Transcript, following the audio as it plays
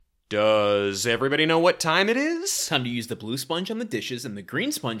Does everybody know what time it is? Time to use the blue sponge on the dishes and the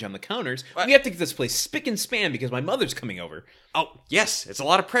green sponge on the counters. We have to get this place spick and span because my mother's coming over. Oh, yes, it's a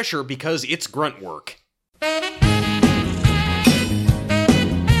lot of pressure because it's grunt work.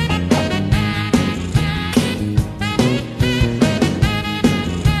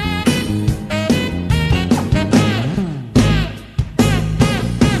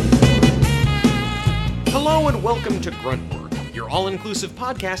 Hello and welcome to Grunt Work, your all-inclusive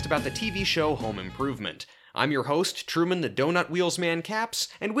podcast about the TV show Home Improvement. I'm your host, Truman the Donut Wheels Man Caps,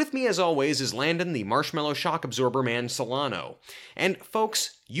 and with me as always is Landon the Marshmallow Shock Absorber Man Solano. And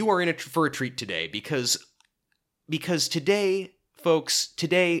folks, you are in for a treat today because today,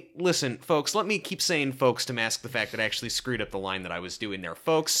 listen, folks, let me keep saying folks to mask the fact that I actually screwed up the line that I was doing there.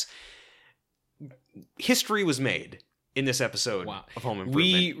 Folks, history was made in this episode of Home Improvement.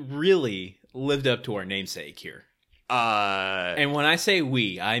 We really lived up to our namesake here. And when I say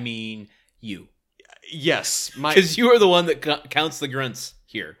we, I mean you. Yes, because you are the one that counts the grunts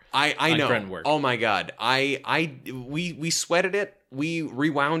here. I know. Grunt work. Oh my god, we sweated it, we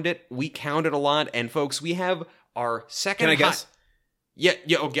rewound it, we counted a lot, and folks, we have our second. Can I guess? Yeah.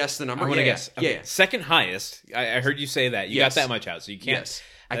 Oh, guess the number. I want to guess. Okay. Yeah. Second highest. I heard you say that. You got that much out, so you can't. Yes.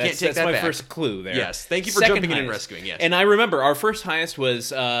 I can't take that back. That's my first clue there. Yes. Thank you for Second jumping in and highest. rescuing. Yes. And I remember our first highest was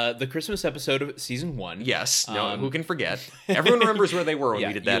the Christmas episode of season 1. Yes. No, who can forget? Everyone remembers where they were when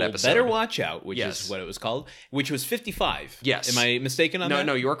we did that episode. Better Watch Out, which is what it was called, which was 55. Yes. Am I mistaken on that?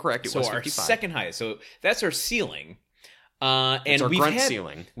 No, you are correct. It was 55. So our second highest. So that's our ceiling. It's and our grunt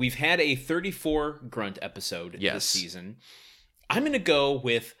ceiling. We've had a 34 grunt episode this season. I'm going to go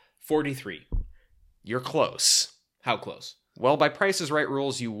with 43. You're close. How close? Well, by Price is Right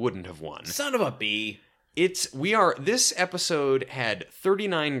rules, you wouldn't have won. Son of a bee. This episode had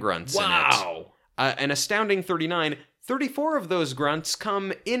 39 grunts in it. Wow. An astounding 39. 34 of those grunts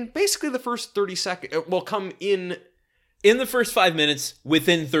come in basically the first 30 seconds. Come in the first 5 minutes,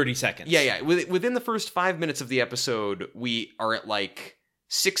 within 30 seconds. Yeah. Within the first 5 minutes of the episode, we are at like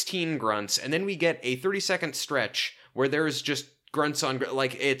 16 grunts, and then we get a 30-second stretch where there's just grunts on,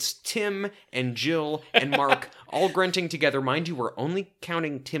 like, it's Tim and Jill and Mark all grunting together. Mind you, we're only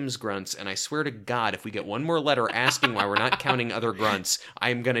counting Tim's grunts, and I swear to God, if we get one more letter asking why we're not counting other grunts,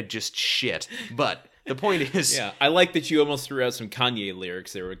 I'm gonna just shit. But the point is... Yeah, I like that you almost threw out some Kanye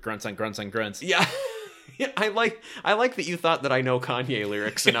lyrics there with grunts on grunts on grunts. Yeah. I like that you thought that I know Kanye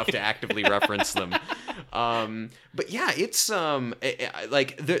lyrics enough to actively reference them. But yeah, it's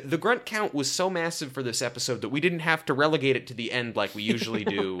like the grunt count was so massive for this episode that we didn't have to relegate it to the end like we usually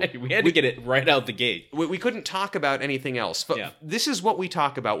do. Right. We had to get it right out the gate. We couldn't talk about anything else. This is what we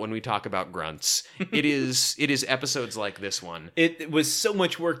talk about when we talk about grunts. It is episodes like this one. It was so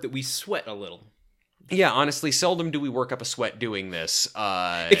much work that we sweat a little. Yeah, honestly, seldom do we work up a sweat doing this.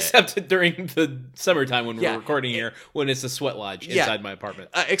 Except during the summertime when we're recording here, when it's a sweat lodge inside my apartment.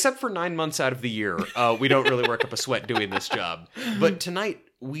 Except for 9 months out of the year, we don't really work up a sweat doing this job. But tonight,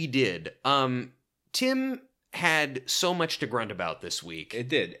 we did. Tim had so much to grunt about this week. It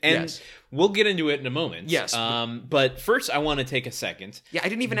did. And we'll get into it in a moment. Yes. But first, I want to take a second. Yeah, I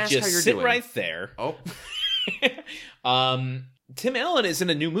didn't even ask how you're doing. Just sit right there. Oh. Tim Allen is in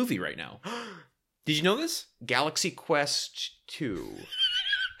a new movie right now. Did you know this? Galaxy Quest 2.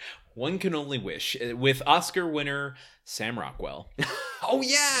 One can only wish. With Oscar winner Sam Rockwell. Oh,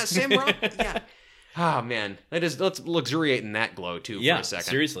 yeah, Sam Rockwell. Yeah. Oh, man. Let's luxuriate in that glow, too, for a second.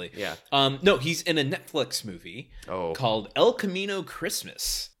 Seriously. Yeah. No, he's in a Netflix movie called El Camino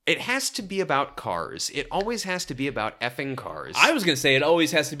Christmas. It has to be about cars. It always has to be about effing cars. I was going to say it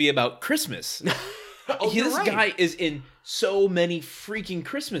always has to be about Christmas. This guy is in so many freaking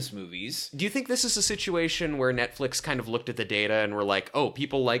Christmas movies. Do you think this is a situation where Netflix kind of looked at the data and were like, oh,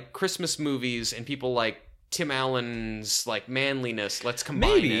 people like Christmas movies and people like Tim Allen's like manliness, let's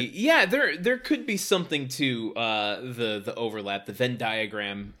combine it? Yeah, there could be something to the overlap, the Venn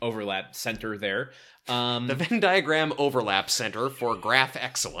diagram overlap center there. The Venn diagram overlap center for graph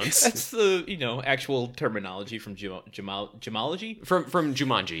excellence. That's the actual terminology from Jumanji? From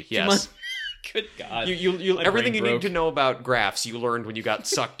Jumanji, yes. Good God. You everything you need to know about graphs you learned when you got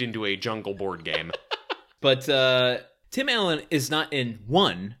sucked into a jungle board game. But Tim Allen is not in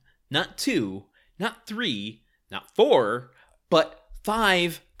 1, not 2, not 3, not 4, but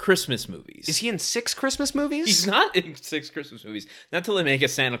 5 Christmas movies. Is he in 6 Christmas movies? He's not in 6 Christmas movies. Not till they make a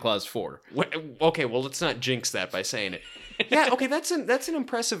Santa Claus 4. Okay, well, let's not jinx that by saying it. Yeah, okay, that's an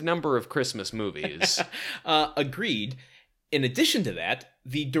impressive number of Christmas movies. Agreed. In addition to that,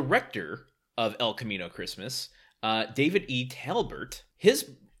 the director of El Camino Christmas, David E. Talbert, his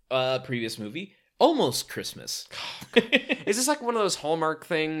previous movie Almost Christmas. Is this like one of those Hallmark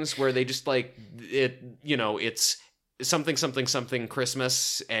things where they just like it? You know, it's something something something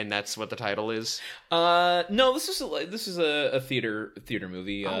Christmas, and that's what the title is. No, this is a theater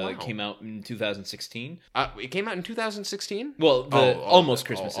movie. Oh, wow. It came out in 2016. It came out in 2016. Well, Almost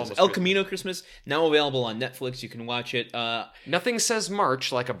Christmas. Almost El Christmas. Camino Christmas, now available on Netflix. You can watch it. Nothing says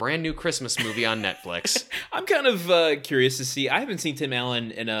March like a brand new Christmas movie on Netflix. I'm kind of curious to see. I haven't seen Tim Allen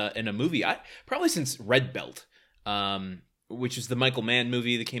in a movie. Probably since Red Belt, which is the Michael Mann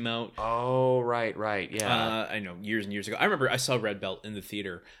movie that came out. Oh, right, yeah. I know, years and years ago. I remember I saw Red Belt in the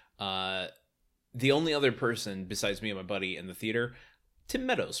theater. The only other person besides me and my buddy in the theater, Tim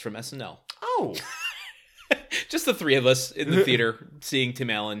Meadows from SNL. Oh, Just the three of us in the theater seeing Tim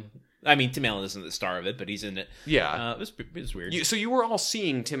Allen. I mean, Tim Allen isn't the star of it, but he's in it. yeah. It was weird. So you were all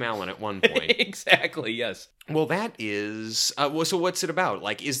seeing Tim Allen at one point. Exactly, yes. Well, that is. So what's it about?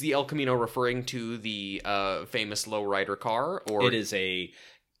 Like, is the El Camino referring to the famous lowrider car, or It is a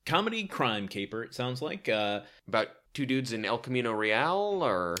comedy crime caper, it sounds like. about two dudes in El Camino Real,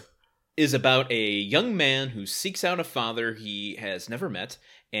 or Is about a young man who seeks out a father he has never met,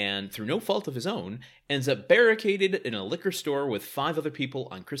 and through no fault of his own, ends up barricaded in a liquor store with 5 other people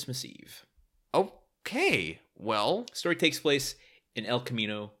on Christmas Eve. okay, well, Story takes place in El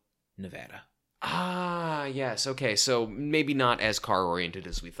Camino, Nevada. yes, okay, so maybe not as car oriented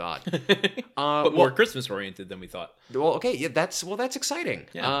as we thought. But more Christmas oriented than we thought. Well, okay, yeah, that's exciting.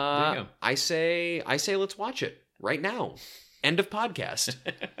 Yeah, there you go. I say let's watch it right now. End of podcast.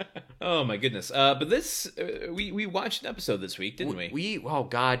 Oh my goodness! But this we watched an episode this week, didn't we? Oh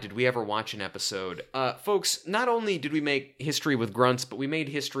God, did we ever watch an episode? Folks, not only did we make history with grunts, but we made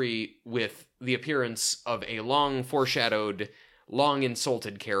history with the appearance of a long foreshadowed, long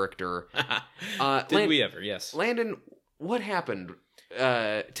insulted character. Did we ever? Yes. Landon, what happened?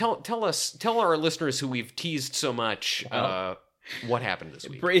 Tell our listeners who we've teased so much. What happened this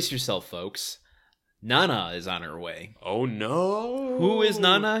week? Brace yourself, folks. Nana is on her way. Oh no! Who is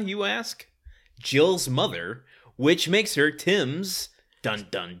Nana, you ask? Jill's mother, which makes her Tim's dun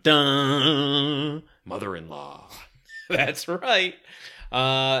dun dun mother-in-law. That's right.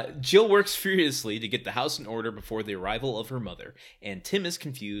 Jill works furiously to get the house in order before the arrival of her mother, and Tim is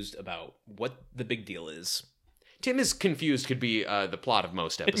confused about what the big deal is. Tim is confused could be the plot of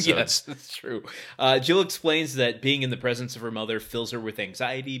most episodes. Yes, that's true. Jill explains that being in the presence of her mother fills her with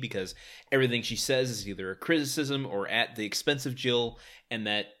anxiety because everything she says is either a criticism or at the expense of Jill, and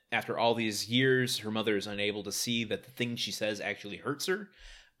that after all these years, her mother is unable to see that the thing she says actually hurts her.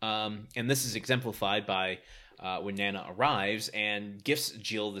 And this is exemplified by when Nana arrives and gifts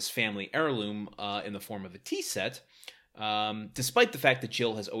Jill this family heirloom in the form of a tea set. Despite the fact that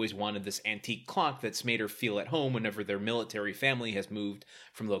Jill has always wanted this antique clock that's made her feel at home whenever their military family has moved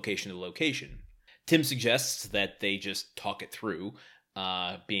from location to location. Tim suggests that they just talk it through,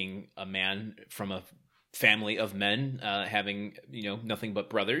 being a man from a family of men, having, nothing but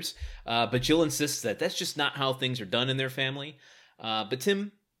brothers. But Jill insists that that's just not how things are done in their family. But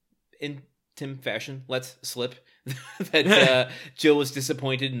Tim, in Tim fashion, lets slip that Jill was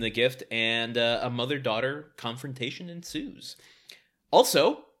disappointed in the gift, and a mother-daughter confrontation ensues.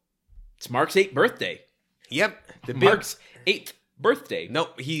 Also, it's Mark's 8th birthday. Yep. Mark's 8th birthday. No,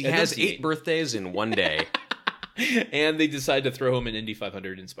 he has 8 birthdays in one day. And they decide to throw him an Indy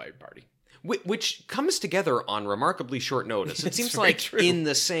 500 inspired party. Which comes together on remarkably short notice. It seems like true. In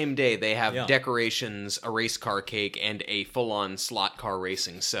the same day they have decorations, a race car cake, and a full-on slot car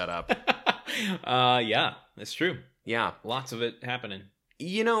racing setup. Yeah, that's true. Yeah. Lots of it happening.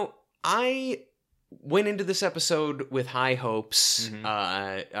 I went into this episode with high hopes.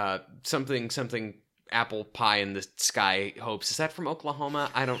 Something apple pie in the sky hopes. Is that from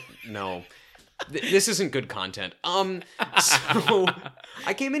Oklahoma? I don't know. This isn't good content. So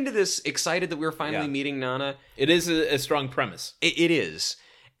I came into this excited that we were finally meeting Nana. It is a strong premise. It is.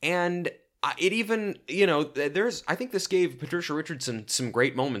 And it even, I think this gave Patricia Richardson some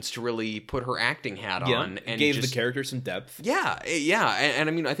great moments to really put her acting hat on. And gave the character some depth. Yeah. And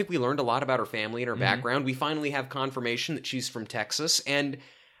I mean, I think we learned a lot about her family and her background. We finally have confirmation that she's from Texas. And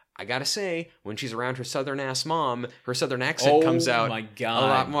I gotta say, when she's around her southern-ass mom, her southern accent comes out oh my God. a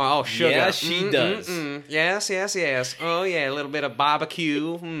lot more. Oh, sugar. Yeah, she does. Yes. Oh, yeah, a little bit of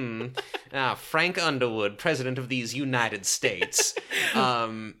barbecue. Frank Underwood, president of these United States. I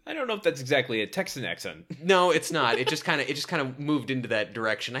don't know if that's exactly a Texan accent. No, it's not. It just kind of moved into that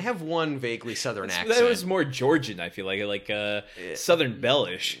direction. I have one vaguely southern accent. That was more Georgian, I feel like Southern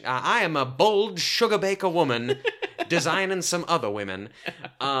Bellish. I am a bold sugar baker woman designing some other women.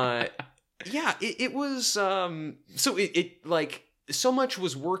 It was so it like so much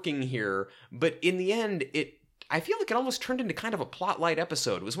was working here, but in the end, I feel like it almost turned into kind of a plot-light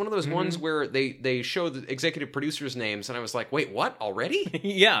episode. It was one of those ones where they show the executive producers' names, and I was like, wait, what? Already?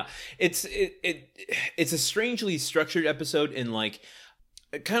 Yeah. It's a strangely structured episode in like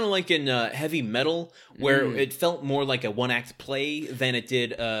kind of like in Heavy Metal, where it felt more like a one-act play than it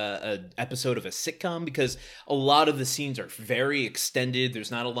did a episode of a sitcom, because a lot of the scenes are very extended.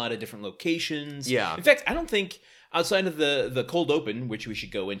 There's not a lot of different locations. Yeah. In fact, I don't think outside of the cold open, which we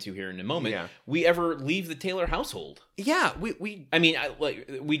should go into here in a moment, we ever leave the Taylor household. Yeah, we I mean,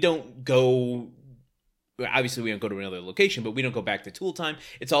 we don't go. Obviously, we don't go to another location, but we don't go back to Tool Time.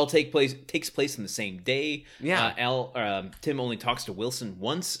 It's all takes place in the same day. Yeah. Tim only talks to Wilson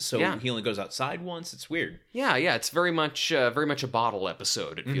once, so he only goes outside once. It's weird. Yeah. It's very much a bottle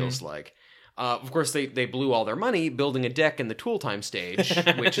episode. It feels like. Of course, they blew all their money building a deck in the Tool Time stage,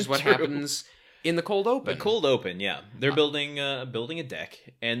 which is what happens in the cold open. The cold open, yeah. They're building a deck,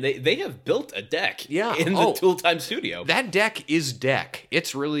 and they have built a deck in the Tool Time studio. That deck is deck.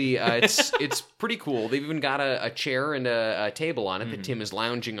 It's really it's pretty cool. They've even got a chair and a table on it that Tim is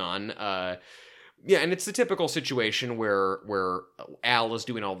lounging on. Yeah, and it's the typical situation where Al is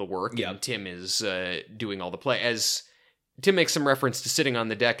doing all the work and Tim is doing all the play. As Tim makes some reference to sitting on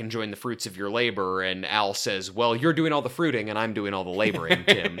the deck enjoying the fruits of your labor, and Al says, well, you're doing all the fruiting and I'm doing all the laboring,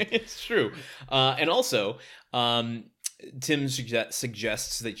 Tim. It's true. And also, Tim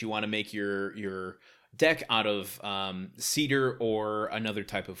suggests that you want to make your deck out of cedar or another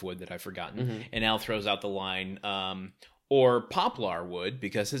type of wood that I've forgotten. And Al throws out the line, or poplar wood,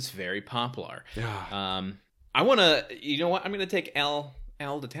 because it's very poplar. I want to, you know what? I'm going to take Al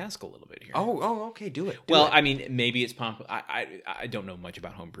to task a little bit here. Oh, okay, do it. Well, I mean, maybe it's I don't know much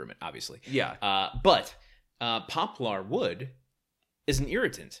about home improvement, obviously. Yeah. But poplar wood is an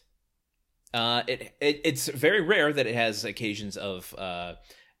irritant. It's very rare that it has occasions of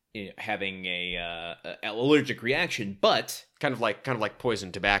having a allergic reaction, but kind of like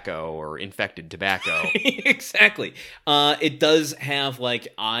poison tobacco or infected tobacco. Exactly. It does have like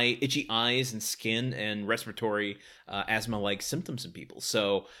itchy eyes and skin and respiratory asthma-like symptoms in people.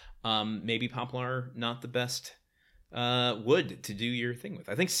 So maybe poplar not the best wood to do your thing with.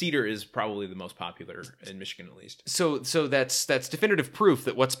 I think cedar is probably the most popular in Michigan, at least. So that's definitive proof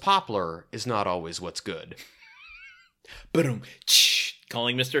that what's poplar is not always what's good. Boom.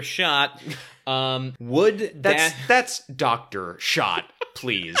 Calling Mr. Shot. Wood. That's Dr. Shot,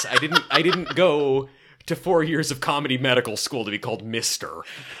 please. I didn't go to 4 years of comedy medical school to be called Mr.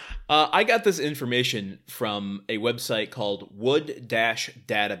 I got this information from a website called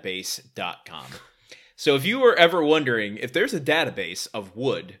wood-database.com. So if you were ever wondering if there's a database of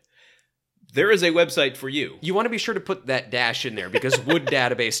wood, there is a website for you. You want to be sure to put that dash in there, because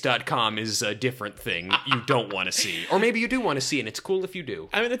wooddatabase.com is a different thing you don't want to see. Or maybe you do want to see, and it's cool if you do.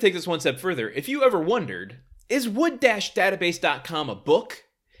 I'm going to take this one step further. If you ever wondered, is wood-database.com a book?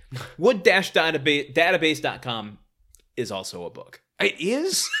 Wood-database.com is also a book. It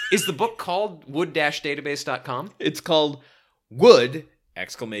is? Is the book called wood-database.com? It's called Wood!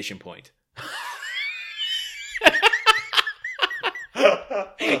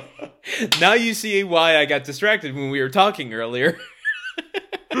 Now you see why I got distracted when we were talking earlier.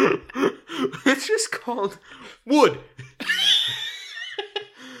 It's just called Wood.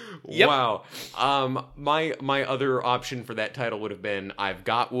 Yep. Wow. My other option for that title would have been I've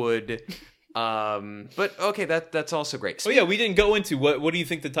Got Wood. But okay, that's also great. Oh yeah, we didn't go into what do you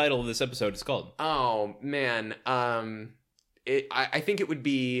think the title of this episode is called? Oh man. I think it would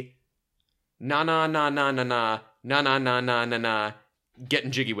be na na na na na na na na na na na na.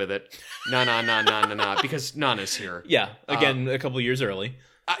 Getting jiggy with it. Na, because Nana's here. Yeah, again, a couple years early.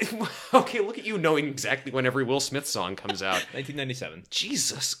 Okay, look at you knowing exactly when every Will Smith song comes out. 1997.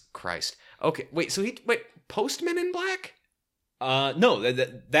 Jesus Christ. Okay, wait, post Men in Black? No,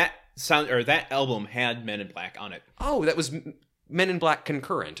 that album had Men in Black on it. Oh, that was Men in Black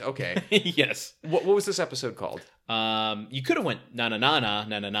concurrent. Okay. Yes. What was this episode called? You could have went na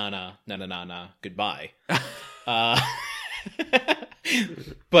goodbye.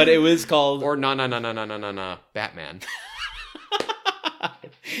 But it was called or na Batman.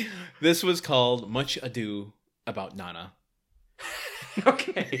 This was called Much Ado About Nana.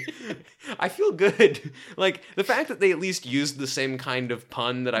 Okay. I feel good. Like, the fact that they at least used the same kind of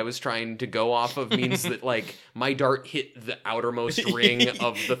pun that I was trying to go off of means that, like, my dart hit the outermost ring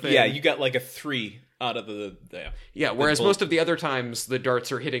of the thing. Yeah, you got like a 3 out of the whereas most of the other times the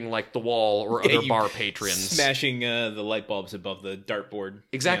darts are hitting like the wall or other bar patrons, smashing the light bulbs above the dartboard.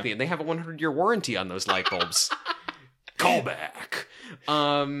 Exactly, and they have a 100-year warranty on those light bulbs. Callback.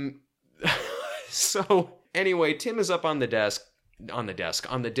 So anyway, Tim is up on the desk on the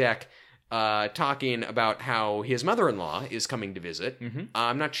deck, talking about how his mother-in-law is coming to visit.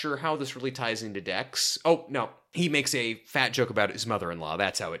 I'm not sure how this really ties into Dex. Oh, no. He makes a fat joke about his mother-in-law.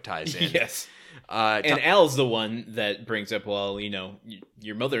 That's how it ties in. Yes. And Al's the one that brings up, well,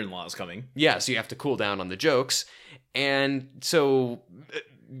 your mother-in-law is coming. Yeah, so you have to cool down on the jokes. And so,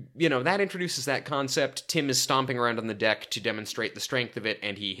 that introduces that concept. Tim is stomping around on the deck to demonstrate the strength of it,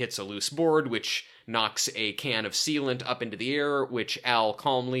 and he hits a loose board, which knocks a can of sealant up into the air, which Al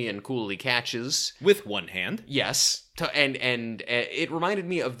calmly and coolly catches. With one hand. Yes. And it reminded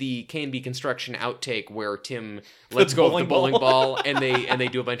me of the K&B Construction outtake where Tim lets go of the bowling ball and they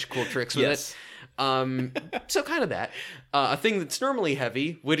do a bunch of cool tricks with it. So kind of that. A thing that's normally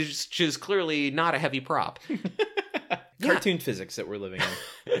heavy, which is clearly not a heavy prop. Cartoon physics that we're living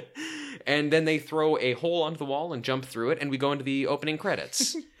in. And then they throw a hole onto the wall and jump through it, and we go into the opening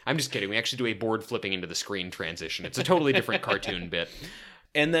credits. I'm just kidding. We actually do a board flipping into the screen transition. It's a totally different cartoon bit.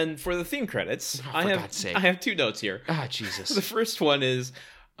 And then for the theme credits, God's sake. I have 2 notes here. Ah, Jesus. The first one is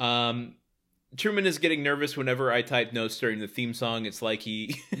Truman is getting nervous whenever I type notes during the theme song. It's like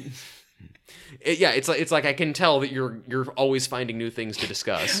he... It's like I can tell that you're always finding new things to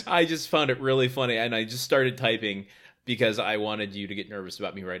discuss. I just found it really funny, and I just started typing because I wanted you to get nervous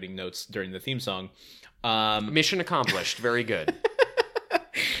about me writing notes during the theme song. Mission accomplished. Very good.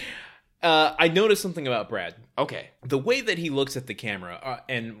 I noticed something about Brad. Okay. The way that he looks at the camera,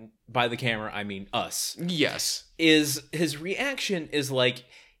 and by the camera I mean us. Yes. Is his reaction is like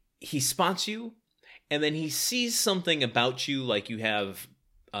he spots you, and then he sees something about you, like you have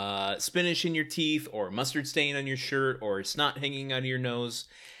spinach in your teeth, or mustard stain on your shirt, or snot hanging out of your nose.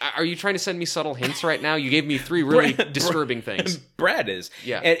 Are you trying to send me subtle hints right now? You gave me 3 really disturbing things. Brad is.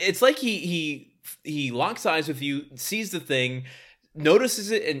 Yeah. And it's like he locks eyes with you, sees the thing,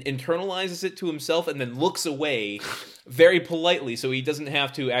 notices it and internalizes it to himself, and then looks away very politely so he doesn't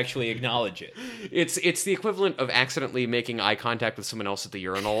have to actually acknowledge it. It's the equivalent of accidentally making eye contact with someone else at the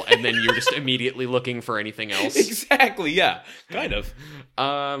urinal, and then you're just immediately looking for anything else. Exactly, yeah. Kind of.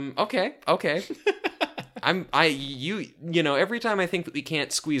 Okay. Every time I think that we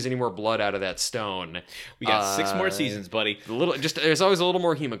can't squeeze any more blood out of that stone, we got 6 more seasons, buddy. There's always a little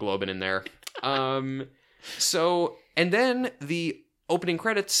more hemoglobin in there. And then the opening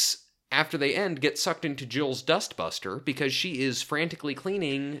credits, after they end, get sucked into Jill's dustbuster because she is frantically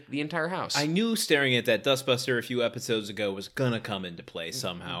cleaning the entire house. I knew staring at that dustbuster a few episodes ago was gonna come into play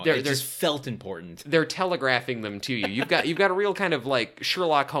somehow. It just felt important. They're telegraphing them to you. You've got a real kind of like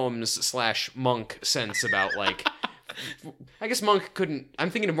Sherlock Holmes / Monk sense about like. I guess Monk couldn't. I'm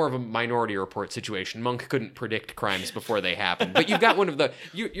thinking of more of a Minority Report situation. Monk couldn't predict crimes before they happen, but you've got one of the.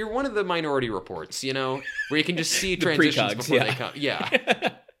 You're one of the Minority Reports, where you can just see transitions before they come.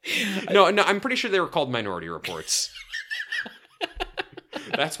 Yeah. No, I'm pretty sure they were called Minority Reports.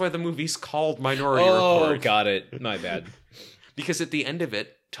 That's why the movie's called Minority Report. Oh, got it. My bad. Because at the end of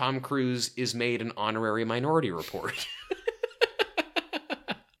it, Tom Cruise is made an honorary Minority Report.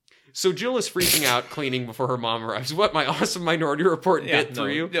 So Jill is freaking out cleaning before her mom arrives. What, my awesome Minority Report bit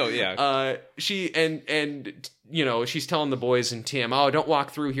through you? No, yeah. She's telling the boys and Tim, oh, don't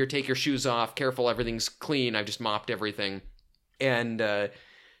walk through here. Take your shoes off. Careful, everything's clean. I've just mopped everything. And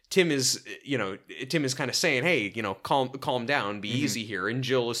Tim is kind of saying, hey, calm down, be easy here. And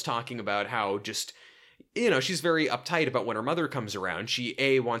Jill is talking about how just, she's very uptight about when her mother comes around. She,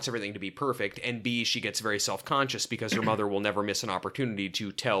 A, wants everything to be perfect, and B, she gets very self-conscious because her mother will never miss an opportunity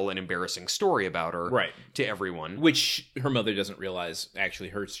to tell an embarrassing story about her to everyone. Which her mother doesn't realize actually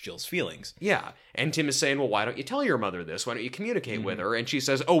hurts Jill's feelings. Yeah. And Tim is saying, well, why don't you tell your mother this? Why don't you communicate with her? And she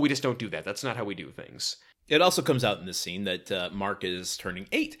says, oh, we just don't do that. That's not how we do things. It also comes out in this scene that Mark is turning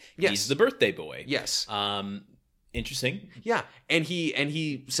 8. Yes. He's the birthday boy. Yes. Interesting. Yeah. And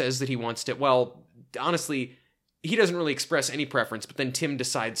he says that he wants to, well, honestly, he doesn't really express any preference, but then Tim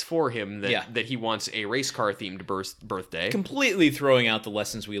decides for him that he wants a race car themed birthday. Completely throwing out the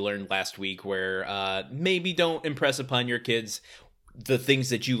lessons we learned last week where maybe don't impress upon your kids the things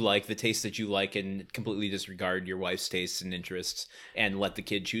that you like, the tastes that you like, and completely disregard your wife's tastes and interests and let the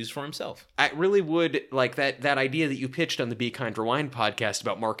kid choose for himself. I really would like that idea that you pitched on the Be Kind Rewind podcast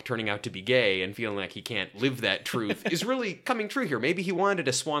about Mark turning out to be gay and feeling like he can't live that truth is really coming true here. Maybe he wanted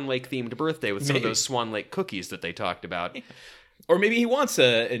a Swan Lake themed birthday with some of those Swan Lake cookies that they talked about. Or maybe he wants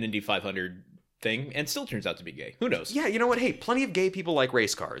an Indy 500 thing and still turns out to be gay. Who knows? Yeah, you know what? Hey, plenty of gay people like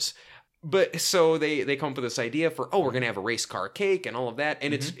race cars. But so they come up with this idea for, we're going to have a race car cake and all of that.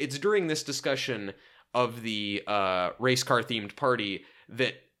 And it's during this discussion of the race car themed party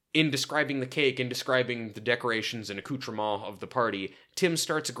that in describing the cake and describing the decorations and accoutrement of the party, Tim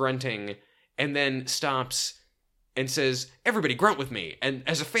starts grunting and then stops and says, "Everybody grunt with me, and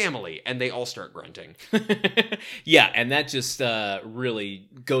as a family," and they all start grunting. Yeah, and that just really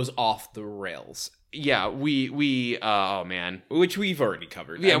goes off the rails. Yeah, we oh man, which we've already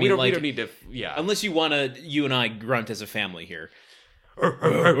covered. Yeah, we don't need to. Yeah, unless you want to, you and I grunt as a family here.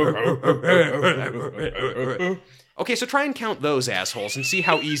 Okay, so try and count those assholes and see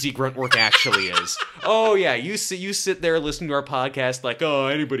how easy grunt work actually is. Oh yeah, you sit there listening to our podcast like, oh,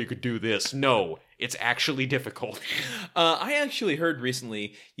 anybody could do this. No, it's actually difficult. I actually heard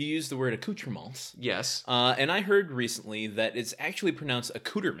recently you used the word accoutrements. Yes. And I heard recently that it's actually pronounced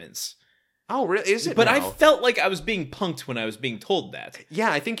accoutrements. Oh, really? Is it? But now? I felt like I was being punked when I was being told that.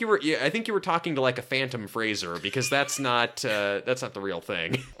 Yeah, I think you were. Yeah, I think you were talking to like a phantom phraser because that's not the real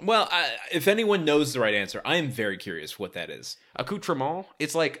thing. Well, if anyone knows the right answer, I am very curious what that is. Accoutrement?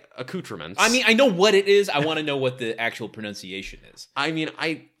 It's like accoutrements. I mean, I know what it is. I want to know what the actual pronunciation is. I mean,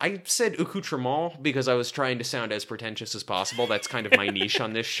 I said accoutrement because I was trying to sound as pretentious as possible. That's kind of my niche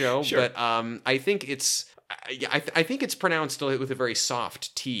on this show. Sure. But I think it's. I think it's pronounced with a very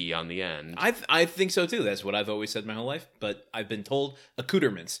soft T on the end. I think so too. That's what I've always said my whole life. But I've been told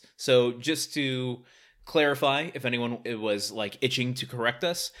accoutrements. So just to clarify, if anyone was like itching to correct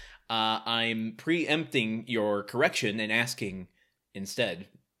us, I'm preempting your correction and asking instead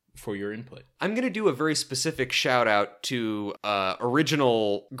for your input. I'm going to do a very specific shout out to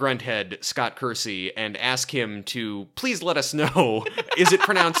original Grunthead Scott Kersey and ask him to please let us know, is it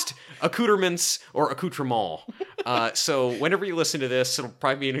pronounced accoutrements or accoutrement? So whenever you listen to this, it'll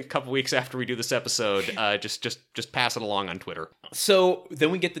probably be in a couple weeks after we do this episode. Just pass it along on Twitter. So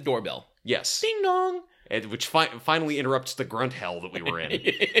then we get the doorbell. Yes. Ding dong. Which finally interrupts the grunt hell that we were in.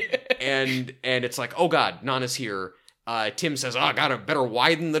 and it's like, oh God, Nana's here. Tim says, I gotta better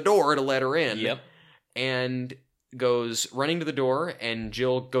widen the door to let her in. Yep. And goes running to the door, and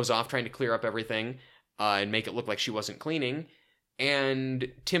Jill goes off trying to clear up everything and make it look like she wasn't cleaning.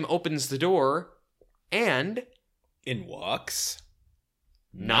 And Tim opens the door, and in walks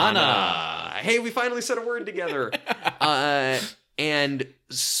Nana. Hey, we finally said a word together. And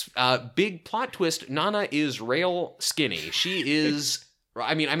big plot twist, Nana is rail skinny. She is...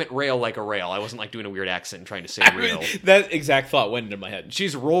 I mean, I meant rail like a rail. I wasn't like doing a weird accent and trying to say rail. I mean, that exact thought went into my head.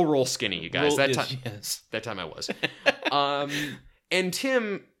 She's roll skinny, you guys. Yes. That time I was. And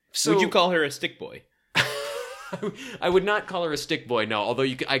Tim... So, would you call her a stick boy? I would not call her a stick boy, no. Although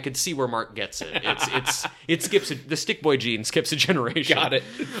I could see where Mark gets it. It skips the stick boy gene skips a generation. Got it.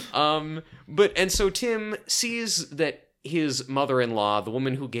 And so Tim sees that his mother-in-law, the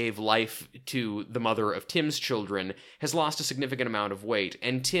woman who gave life to the mother of Tim's children, has lost a significant amount of weight.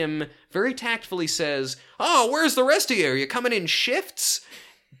 And Tim very tactfully says, "Oh, where's the rest of you? Are you coming in shifts?"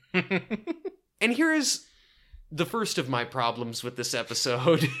 And here is the first of my problems with this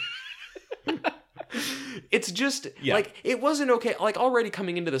episode. It's just, like, it wasn't okay. Like, already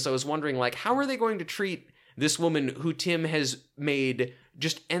coming into this, I was wondering, like, how are they going to treat this woman who Tim has made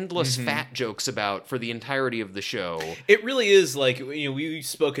just endless fat jokes about for the entirety of the show? It really is like, we've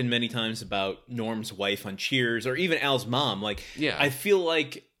spoken many times about Norm's wife on Cheers, or even Al's mom. Like, yeah. I feel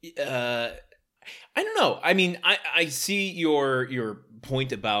like, I don't know. I mean, I see your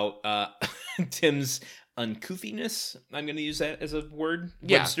point about Tim's uncouthiness. I'm going to use that as a word.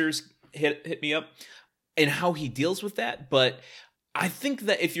 Yeah. Webster's hit me up. And how he deals with that, but I think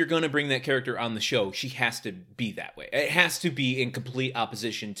that if you're going to bring that character on the show, she has to be that way. It has to be in complete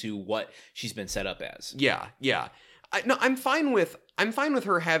opposition to what she's been set up as. Yeah. I'm fine with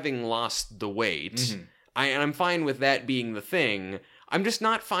her having lost the weight. Mm-hmm. And I'm fine with that being the thing. I'm just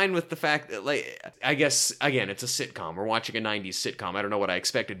not fine with the fact that, like, I guess, again, it's a sitcom. We're watching a 90s sitcom. I don't know what I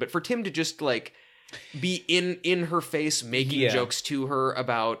expected. But for Tim to just, like, be in her face making jokes to her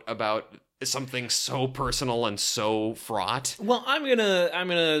about something so personal and so fraught. Well, I'm gonna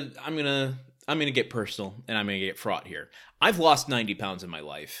get personal, and I'm gonna get fraught here. I've lost 90 pounds in my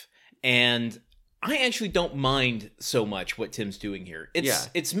life, and I actually don't mind so much what Tim's doing here.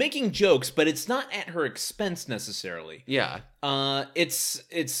 It's making jokes, but it's not at her expense necessarily. Yeah.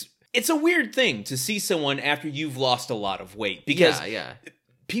 It's a weird thing to see someone after you've lost a lot of weight, because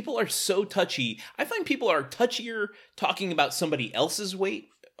people are so touchy. I find people are touchier talking about somebody else's weight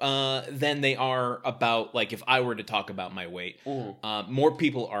than they are about, like, if I were to talk about my weight. More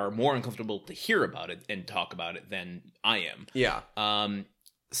people are more uncomfortable to hear about it and talk about it than I am. Yeah.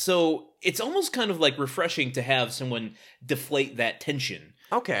 So it's almost kind of like refreshing to have someone deflate that tension.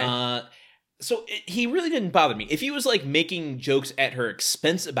 Okay. So he really didn't bother me. If he was like making jokes at her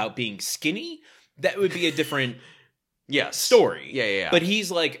expense about being skinny, that would be a different story. Yeah. But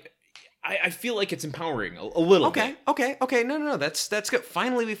he's like, I feel like it's empowering a little bit. Okay. No. That's good.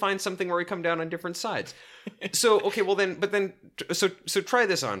 Finally, we find something where we come down on different sides. So, okay, well then, so try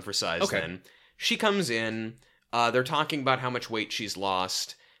this on for size. Okay. Then she comes in. They're talking about how much weight she's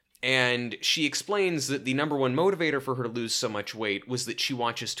lost. And she explains that the number one motivator for her to lose so much weight was that she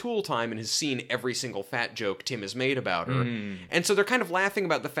watches Tool Time and has seen every single fat joke Tim has made about her. And so they're kind of laughing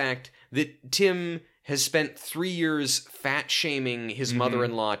about the fact that Tim has spent 3 years fat-shaming his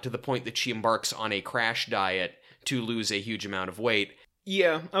mother-in-law to the point that she embarks on a crash diet to lose a huge amount of weight.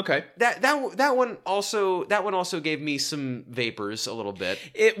 Yeah, okay. That one also gave me some vapors a little bit.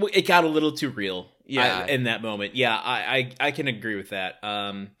 It got a little too real. Yeah. In that moment. Yeah, I can agree with that.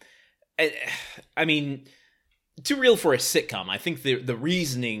 I mean, too real for a sitcom. I think the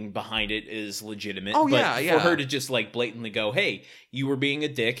reasoning behind it is legitimate. Oh, but yeah. for her to just like blatantly go, hey, you were being a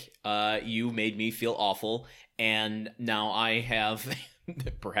dick, you made me feel awful, and now I have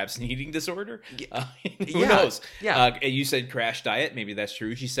perhaps an eating disorder. Who knows? Yeah. And you said crash diet. Maybe that's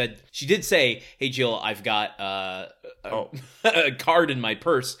true. She did say, hey, Jill, I've got a card in my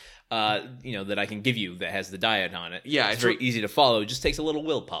purse. That I can give you that has the diet on it. Yeah, it's very easy to follow. It just takes a little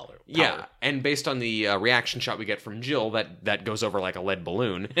willpower. Yeah, and based on the reaction shot we get from Jill, that goes over like a lead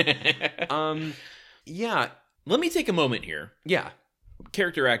balloon. Yeah. Let me take a moment here. Yeah.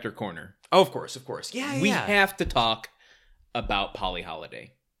 Character actor corner. Oh, of course. Yeah. We have to talk about Polly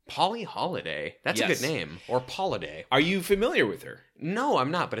Holiday. Polly Holiday? That's a good name. Or Poliday. Are you familiar with her? No,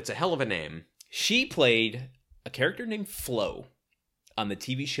 I'm not, but it's a hell of a name. She played a character named Flo on the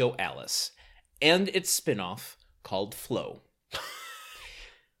TV show Alice, and its spinoff called Flo.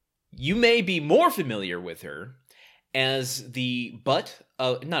 You may be more familiar with her as as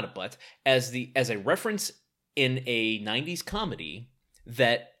a reference in a 90s comedy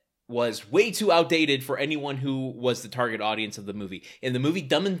that was way too outdated for anyone who was the target audience of the movie. In the movie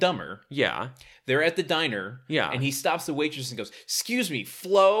Dumb and Dumber, yeah, they're at the diner, and he stops the waitress and goes, "Excuse me,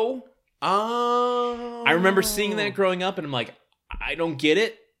 Flo?" Oh. I remember seeing that growing up, and I'm like, I don't get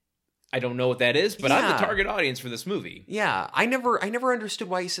it. I don't know what that is, but I'm the target audience for this movie. Yeah, I never understood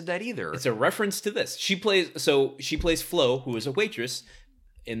why you said that either. It's a reference to this. She plays Flo, who is a waitress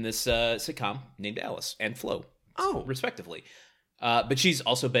in this sitcom named Alice and Flo, respectively. But she's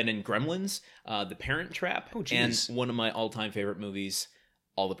also been in Gremlins, The Parent Trap, and one of my all-time favorite movies,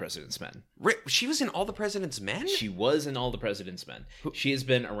 All the President's Men. She was in All the President's Men? She was in All the President's Men. She has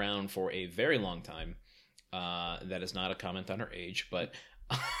been around for a very long time. That is not a comment on her age, but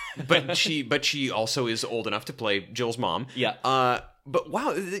but she also is old enough to play Jill's mom. Yeah. But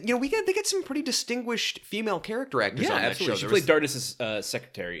wow, they get some pretty distinguished female character actors on that show. She played Dardis's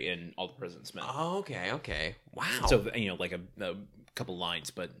secretary in All the President's Men. Oh, okay. Wow. So like a couple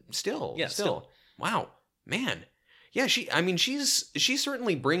lines, but still. Wow, man. Yeah, she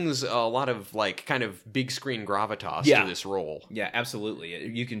certainly brings a lot of like kind of big screen gravitas to this role. Yeah, absolutely.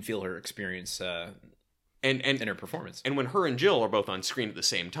 You can feel her experience and in her performance. And when her and Jill are both on screen at the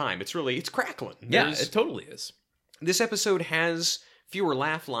same time, it's crackling. Yeah, it totally is. This episode has fewer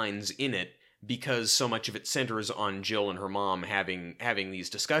laugh lines in it because so much of it centers on Jill and her mom having these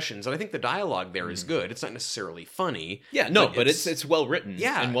discussions, and I think the dialogue there is good. It's not necessarily funny. Yeah, no, but it's well written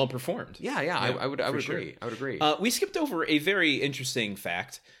and well performed. Yeah, I would agree. Sure. I would agree. We skipped over a very interesting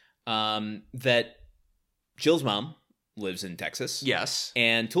fact that Jill's mom lives in Texas. Yes.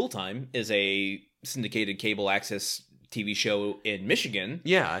 And Tool Time is a syndicated cable access TV show in Michigan.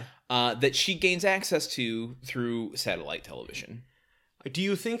 Yeah. That she gains access to through satellite television. Do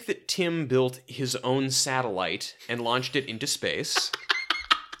you think that Tim built his own satellite and launched it into space?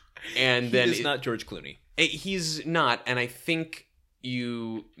 And then he's not George Clooney. He's not, and I think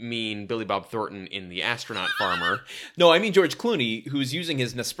you mean Billy Bob Thornton in The Astronaut Farmer. No, I mean George Clooney, who's using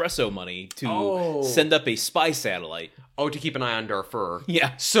his Nespresso money to send up a spy satellite. Oh, to keep an eye on Darfur.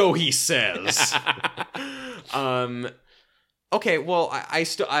 Yeah. So he says. Okay, well,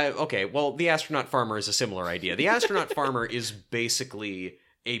 The Astronaut Farmer is a similar idea. The Astronaut Farmer is basically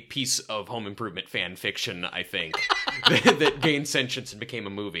a piece of Home Improvement fan fiction, I think, that gained sentience and became a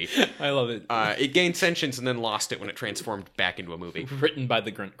movie. I love it. It gained sentience and then lost it when it transformed back into a movie. Written by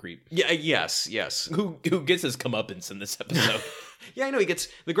the Grunt Creep. Yeah, yes. Who gets his comeuppance in this episode. Yeah, I know,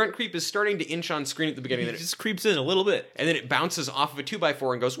 the Grunt Creep is starting to inch on screen at the beginning. It just creeps in a little bit. And then it bounces off of a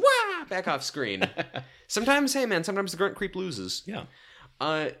 2x4 and goes, wah, back off screen. Sometimes the Grunt Creep loses. Yeah.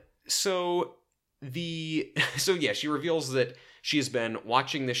 So she reveals that she has been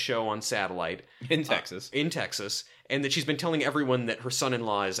watching this show on satellite in Texas. and that she's been telling everyone that her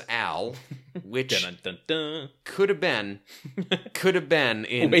son-in-law is Al, which Dun, dun, dun. could have been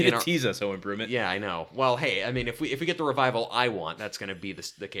in Way in to our, tease us, Home Improvement. yeah, I know. Well, hey, I mean, if we get the revival I want, that's going to be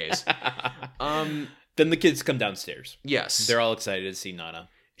the case. Then the kids come downstairs. Yes, They're all excited to see Nana.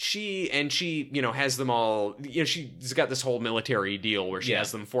 she has them all. She's got this whole military deal where she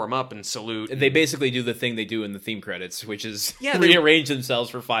has them form up and salute. They basically do the thing they do in the theme credits, which is Yeah, rearrange themselves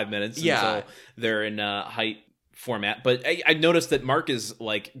for 5 minutes Yeah. until they're in height format. But I noticed that Mark is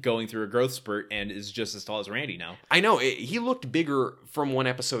like going through a growth spurt and is just as tall as Randy now. I know he looked bigger from one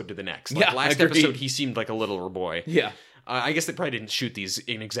episode to the next. Like Yeah, last agreed. episode, he seemed like a littler boy. Yeah. I guess they probably didn't shoot these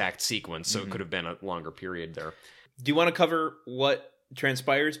in exact sequence, so it could have been a longer period there. Do you want to cover what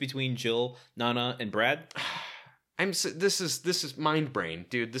transpires between Jill, Nana, and Brad? This is mind brain,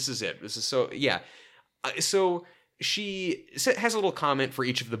 dude. This is it. This is so yeah. So she has a little comment for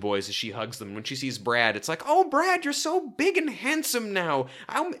each of the boys as she hugs them. When she sees Brad, it's like, "Oh, Brad, you're so big and handsome now.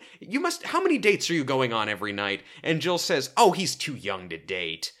 How many dates are you going on every night?" And Jill says, "Oh, he's too young to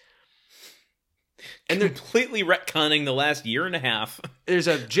date." And they're completely retconning the last year and a half. There's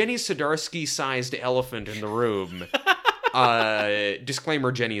a Jenny Sadarsky-sized elephant in the room.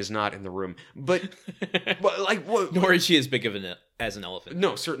 Disclaimer: Jenny is not in the room, but like, what? Nor is she as big of as an elephant.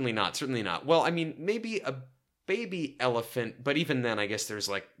 No, certainly not. Certainly not. Well, I mean, maybe a baby elephant, but even then, I guess there's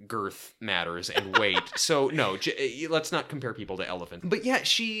like girth matters and weight. So no, let's not compare people to elephants. But yeah,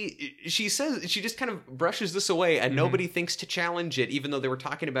 she says she just kind of brushes this away, and nobody thinks to challenge it, even though they were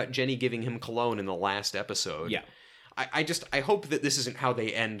talking about Jenny giving him cologne in the last episode. Yeah. I hope that this isn't how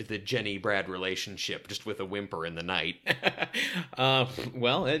they end the Jenny-Brad relationship, just with a whimper in the night.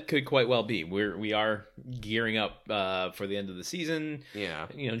 Well, it could quite well be. We are gearing up for the end of the season. Yeah.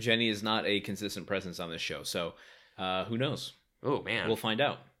 Jenny is not a consistent presence on this show, so who knows? Oh, man. We'll find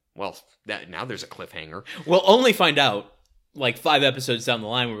out. Well, now there's a cliffhanger. We'll only find out like 5 episodes down the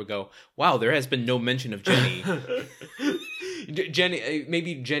line where we go, wow, there has been no mention of Jenny. Jenny,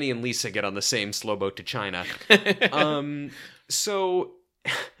 maybe Jenny and Lisa get on the same slow boat to China. So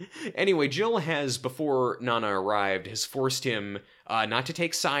anyway, Jill has, before Nana arrived, has forced him not to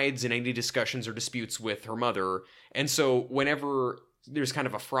take sides in any discussions or disputes with her mother. And so whenever there's kind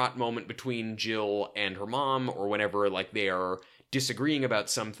of a fraught moment between Jill and her mom, or whenever like they are disagreeing about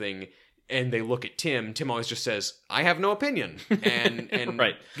something and they look at Tim always just says, "I have no opinion," and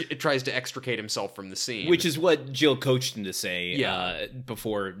Right. It tries to extricate himself from the scene. Which is what Jill coached him to say Yeah.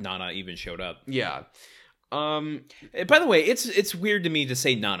 Before Nana even showed up. Yeah. By the way, it's weird to me to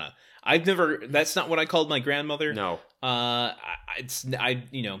say Nana. That's not what I called my grandmother. No. I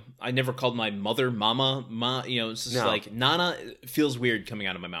never called my mother Mama. It's just like Nana feels weird coming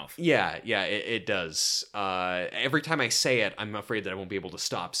out of my mouth. Yeah, it does. Every time I say it, I'm afraid that I won't be able to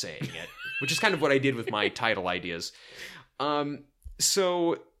stop saying it, which is kind of what I did with my title ideas.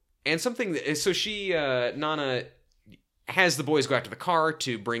 So Nana has the boys go out to the car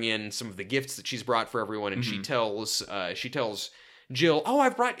to bring in some of the gifts that she's brought for everyone, and she tells Jill, "Oh,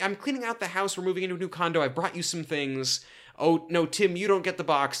 I'm cleaning out the house. We're moving into a new condo. I've brought you some things. Oh, no, Tim, you don't get the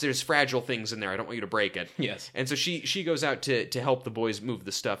box. There's fragile things in there. I don't want you to break it." Yes. And so she goes out to help the boys move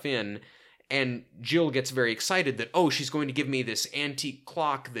the stuff in, and Jill gets very excited that, she's going to give me this antique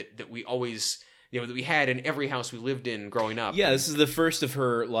clock that we always, that we had in every house we lived in growing up. Yeah, this is the first of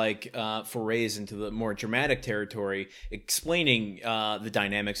her forays into the more dramatic territory, explaining the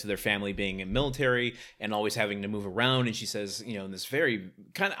dynamics of their family being in military and always having to move around. And she says, in this very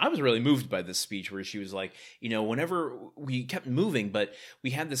I was really moved by this speech where she was like, whenever we kept moving, but we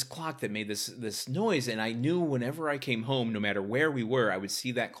had this clock that made this noise, and I knew whenever I came home, no matter where we were, I would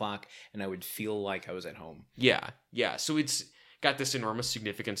see that clock and I would feel like I was at home. Yeah. So it's got this enormous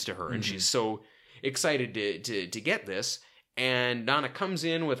significance to her, and she's so excited to get this, and Nana comes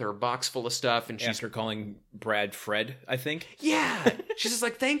in with her box full of stuff, and she's After calling Brad Fred, I think. Yeah, she's just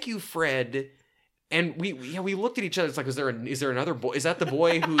like, "Thank you, Fred." And we looked at each other. It's like, is there another boy? Is that the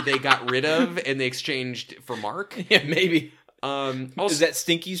boy who they got rid of and they exchanged for Mark? Yeah, maybe. Also, Is that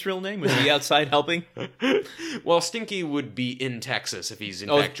Stinky's real name? Was he outside helping? Well, Stinky would be in Texas if he's in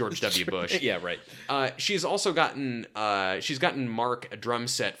fact George W. Bush. Yeah, right. She's also gotten Mark a drum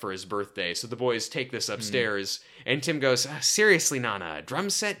set for his birthday, so the boys take this upstairs, and Tim goes, "Seriously, Nana, a drum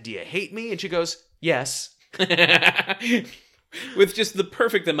set? Do you hate me?" And she goes, "Yes." With just the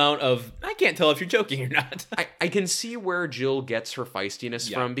perfect amount of, I can't tell if you're joking or not. I can see where Jill gets her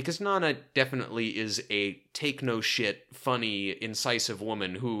feistiness from, because Nana definitely is a take-no-shit, funny, incisive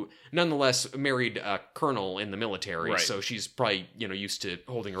woman who nonetheless married a colonel in the military, Right. so she's probably, used to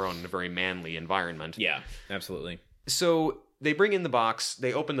holding her own in a very manly environment. Yeah, absolutely. So they bring in the box,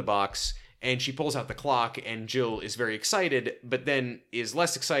 they open the box, and she pulls out the clock, and Jill is very excited, but then is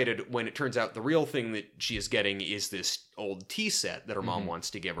less excited when it turns out the real thing that she is getting is this old tea set that her mom wants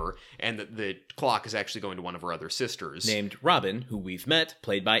to give her, and that the clock is actually going to one of her other sisters. Named Robin, who we've met,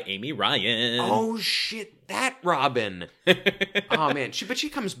 played by Amy Ryan. Oh, shit, that Robin. Oh, man. But she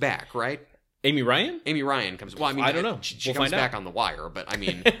comes back, right? Amy Ryan? Amy Ryan comes... Well, I mean... I don't know. She We'll comes find back out. on The Wire, but I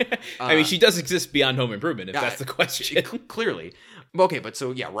mean... I mean, she does exist beyond Home Improvement, if that's the question. Clearly. Okay, but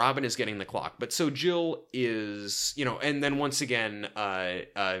so, yeah, Robin is getting the clock. But so Jill is, and then once again,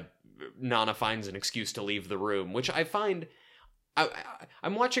 Nana finds an excuse to leave the room, which I find...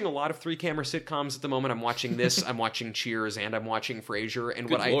 I'm watching a lot of 3-camera sitcoms at the moment. I'm watching this, I'm watching Cheers, and I'm watching Frasier. And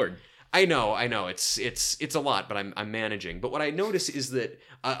Good Lord. I know. It's a lot, but I'm managing. But what I notice is that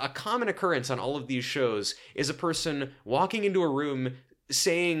a common occurrence on all of these shows is a person walking into a room,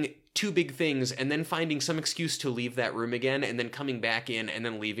 saying two big things, and then finding some excuse to leave that room again, and then coming back in, and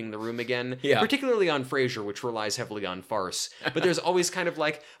then leaving the room again. Yeah. Particularly on Frasier, which relies heavily on farce. But there's always kind of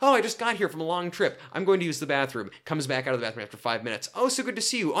like, oh, I just got here from a long trip. I'm going to use the bathroom. Comes back out of the bathroom after 5 minutes. Oh, so good to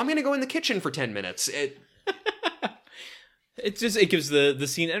see you. I'm going to go in the kitchen for 10 minutes. It gives the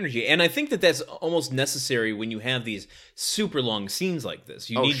scene energy, and I think that's almost necessary when you have these super long scenes like this.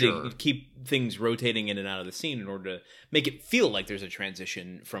 You need to keep things rotating in and out of the scene in order to make it feel like there's a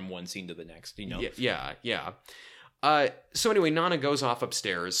transition from one scene to the next. Yeah. So anyway, Nana goes off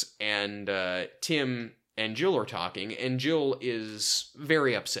upstairs, and Tim and Jill are talking, and Jill is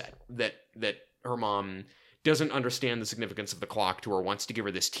very upset that her mom doesn't understand the significance of the clock to her, wants to give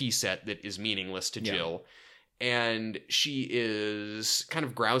her this tea set that is meaningless to Jill. And she is kind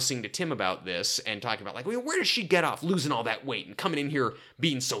of grousing to Tim about this and talking about, like, well, where does she get off losing all that weight and coming in here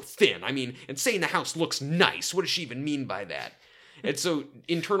being so thin? I mean, and saying the house looks nice. What does she even mean by that? And so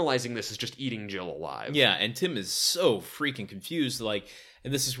internalizing this is just eating Jill alive. Yeah, and Tim is so freaking confused. Like,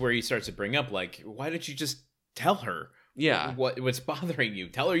 and this is where he starts to bring up, like, why don't you just tell her? Yeah. What's bothering you?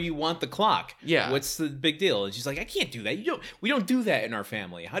 Tell her you want the clock. Yeah. What's the big deal? And she's like, I can't do that. We don't do that in our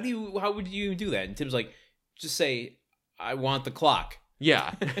family. How would you do that? And Tim's like, just say, I want the clock.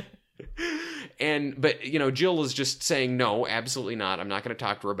 Yeah. But Jill is just saying, no, absolutely not. I'm not going to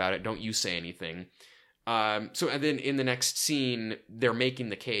talk to her about it. Don't you say anything. And then in the next scene, they're making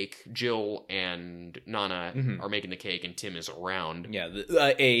the cake. Jill and Nana are making the cake, and Tim is around. Yeah,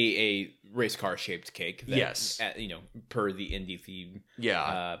 a race car shaped cake. That, yes. Per the indie theme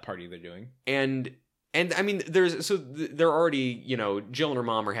party they're doing. And I mean, they're already, Jill and her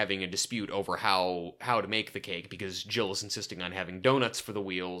mom are having a dispute over how to make the cake, because Jill is insisting on having donuts for the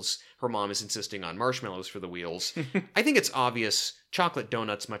wheels. Her mom is insisting on marshmallows for the wheels. I think it's obvious. Chocolate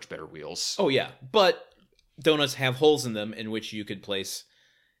donuts, much better wheels. Oh, yeah. But donuts have holes in them in which you could place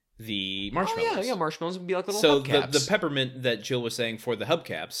the marshmallows. Oh, yeah. Marshmallows would be like little So hubcaps. the peppermint that Jill was saying for the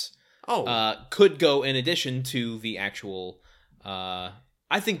hubcaps could go in addition to the actual...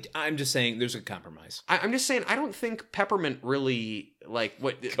 I'm just saying there's a compromise. I'm just saying I don't think peppermint really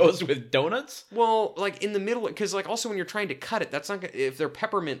goes with donuts. Well, like in the middle, because like also when you're trying to cut it, that's not if they're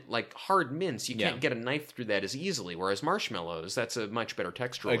peppermint like hard mints, you can't get a knife through that as easily. Whereas marshmallows, that's a much better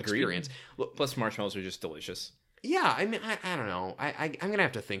textural experience. Plus marshmallows are just delicious. Yeah, I mean, I don't know. I'm going to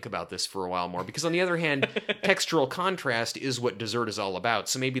have to think about this for a while more, because on the other hand, textural contrast is what dessert is all about.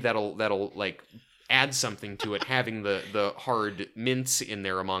 So maybe that'll like add something to it, having the hard mints in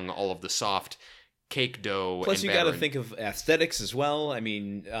there among all of the soft cake dough. Plus, you got to think of aesthetics as well. I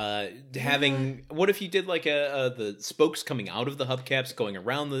mean, what if you did like the spokes coming out of the hubcaps going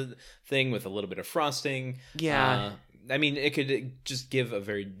around the thing with a little bit of frosting? Yeah. I mean, it could just give a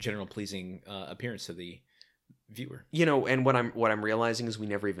very general pleasing appearance to the viewer. And what I'm realizing is we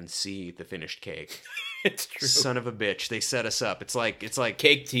never even see the finished cake. It's true. Son of a bitch, they set us up. It's like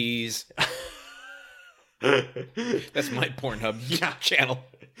cake tease. That's my Pornhub channel.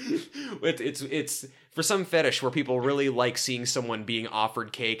 It's for some fetish where people really like seeing someone being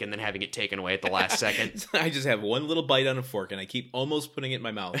offered cake and then having it taken away at the last second. I just have one little bite on a fork and I keep almost putting it in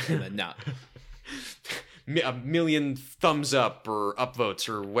my mouth and then not. A million thumbs up or upvotes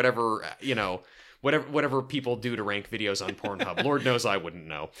or whatever, whatever people do to rank videos on Pornhub. Lord knows I wouldn't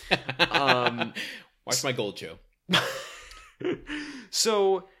know. Watch my gold show.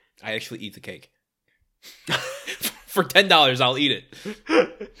 So I actually eat the cake. For $10, I'll eat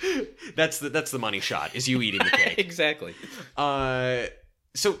it. That's the money shot, is you eating the cake. Exactly.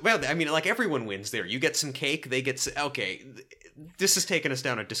 So, well, I mean, like, everyone wins there. You get some cake, they get okay. This has taken us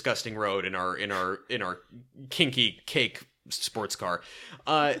down a disgusting road in our kinky cake sports car.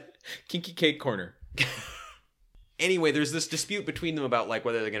 Kinky cake corner. Anyway, there's this dispute between them about like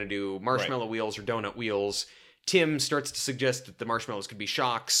whether they're going to do marshmallow wheels or donut wheels. Tim starts to suggest that the marshmallows could be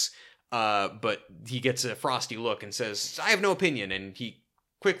shocks. But he gets a frosty look and says, "I have no opinion," and he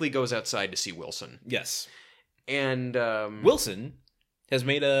quickly goes outside to see Wilson. Yes. And Wilson has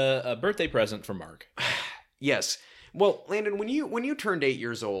made a birthday present for Mark. Yes. Well, Landon, when you turned 8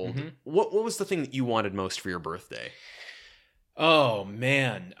 years old, what was the thing that you wanted most for your birthday? Oh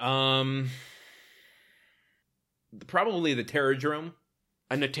man, probably the Terrordrome.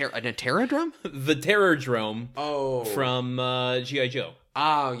 A Terrordrome? The Terrordrome. Oh, from G.I. Joe.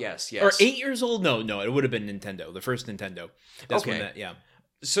 Oh, yes. Or 8 years old? No, it would have been Nintendo, the first Nintendo. That's Okay. when that, yeah.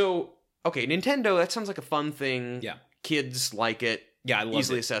 So, okay, Nintendo, that sounds like a fun thing. Yeah. Kids like it. Yeah, I love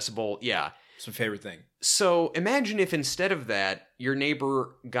Easily it. accessible. Yeah. It's my favorite thing. So, imagine if instead of that, your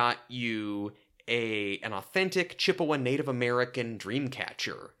neighbor got you an authentic Chippewa Native American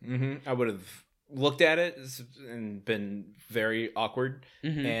Dreamcatcher. Mm-hmm. I would have looked at it and been very awkward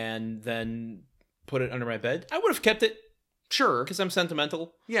Mhm. and then put it under my bed. I would have kept it Sure. because I'm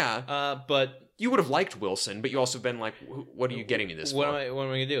sentimental. Yeah. But You would have liked Wilson, but you also been like, what are you getting me this what for? am I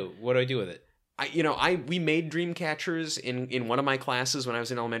going to do? What do I do with it? We made Dreamcatchers in one of my classes when I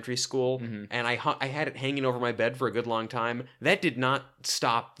was in elementary school, Mhm. and I had it hanging over my bed for a good long time. That did not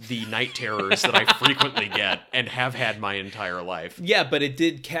stop the night terrors that I frequently get and have had my entire life. Yeah, but it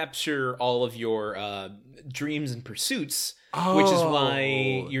did capture all of your dreams and pursuits, which is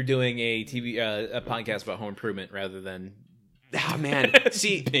why you're doing a podcast about home improvement rather than Oh man,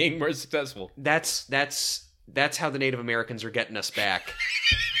 see, being more successful. that's how the Native Americans are getting us back.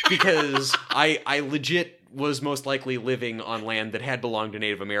 Because I legit was most likely living on land that had belonged to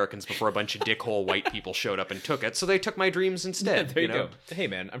Native Americans before a bunch of dickhole white people showed up and took it. So they took my dreams instead. There you know? go. Hey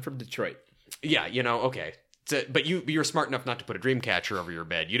man, I'm from Detroit. Yeah, okay. But you're smart enough not to put a dream catcher over your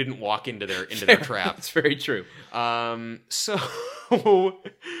bed. You didn't walk into their trap. That's very true. So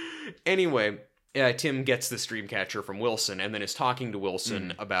anyway, Tim gets this dream catcher from Wilson and then is talking to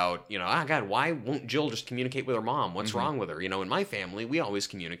Wilson about, God, why won't Jill just communicate with her mom? What's wrong with her? In my family, we always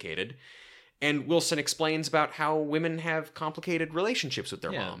communicated. And Wilson explains about how women have complicated relationships with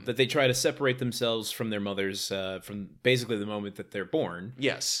their mom. That they try to separate themselves from their mothers from basically the moment that they're born.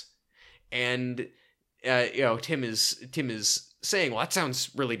 Yes. And Tim is saying, well, that sounds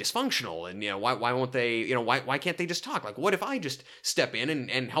really dysfunctional, and why won't they, why can't they just talk? Like, what if I just step in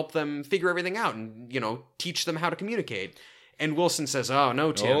and help them figure everything out and teach them how to communicate? And Wilson says, "Oh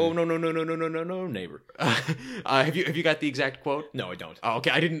no, Tim. Oh no, neighbor." Have you got the exact quote? No, I don't. Oh, okay,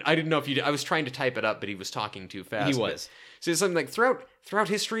 I didn't know if you did. I was trying to type it up, but he was talking too fast. He was. So it's something like, throughout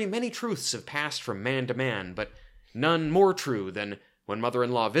history, many truths have passed from man to man, but none more true than when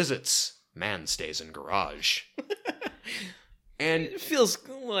mother-in-law visits, man stays in garage. And It feels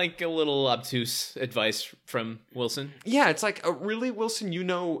like a little obtuse advice from Wilson. yeah, it's like, really, Wilson,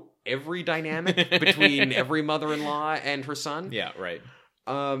 every dynamic between every mother-in-law and her son? Yeah, right.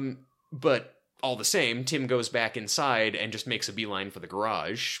 But all the same, Tim goes back inside and just makes a beeline for the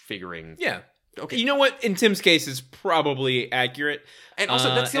garage, figuring... Yeah. Okay. You know what? In Tim's case, it's probably accurate. And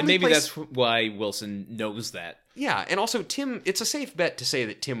also, that's the and only maybe place... that's why Wilson knows that. Yeah, and also, Tim... It's a safe bet to say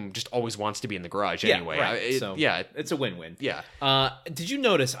that Tim just always wants to be in the garage anyway. Yeah, right. Yeah. It's a win-win. Yeah. Did you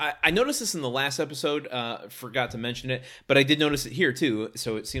notice? I noticed this in the last episode. Forgot to mention it, but I did notice it here too.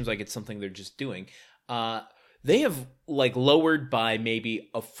 So it seems like it's something they're just doing. They have lowered by maybe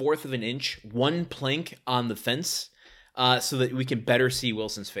 1/4 of an inch one plank on the fence, so that we can better see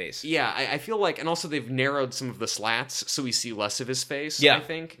Wilson's face. Yeah, I feel like, and also they've narrowed some of the slats so we see less of his face. Yeah. I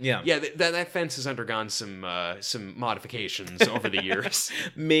think. Yeah. That fence has undergone some modifications over the years.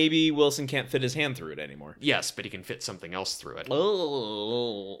 Maybe Wilson can't fit his hand through it anymore. Yes, but he can fit something else through it.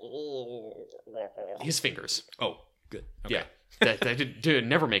 Oh, His fingers. good. Okay. Yeah, that did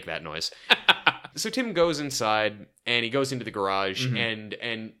never make that noise. So Tim goes inside and he goes into the garage, and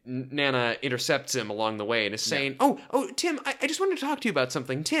Nana intercepts him along the way and is saying, "Oh, Tim, I just wanted to talk to you about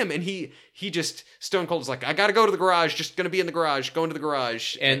something, Tim." And he just stone cold is like, "I gotta go to the garage. Just gonna be in the garage. Go into the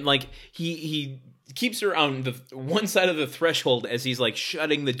garage." And he keeps her on the one side of the threshold as he's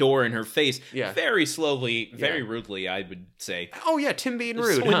shutting the door in her face, very slowly, very rudely, I would say. Oh yeah, Tim being If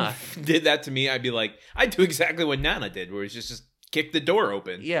rude, someone huh? did that to me, I'd be like, I'd do exactly what Nana did, where it's just kick the door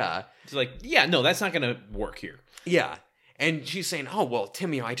open. Yeah. It's like, yeah, no, that's not gonna work here. Yeah. And she's saying, "Oh, well,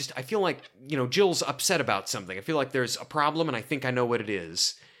 Tim, I feel like, Jill's upset about something. I feel like there's a problem and I think I know what it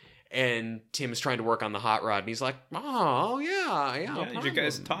is." And Tim's trying to work on the hot rod and he's like, "Oh, yeah. Did you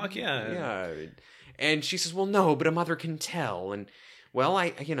guys talk? Yeah. Yeah." And she says, "Well, no, but a mother can tell." And, well, I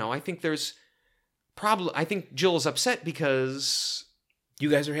think there's I think Jill is upset because... You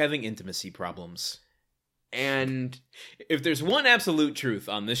guys are having intimacy problems. And... If there's one absolute truth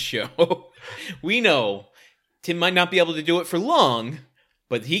on this show, we know Tim might not be able to do it for long,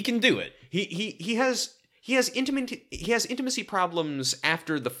 but he can do it. He has intimacy problems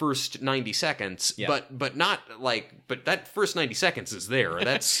after the first 90 seconds, Yeah. but that first 90 seconds is there.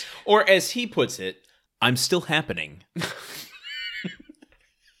 That's Or as he puts it, I'm still happening.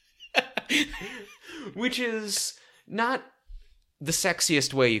 which is not the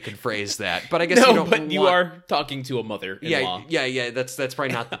sexiest way you could phrase that, but I guess No, you don't but you want- are talking to a mother-in-law. Yeah. That's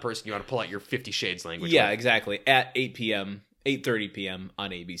probably not the person you want to pull out your 50 Shades language. Yeah, with. exactly. At 8:30 p.m.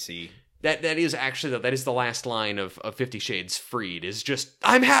 on ABC. That is actually that is the last line of 50 Shades Freed is just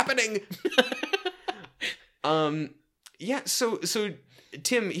I'm happening. Yeah. So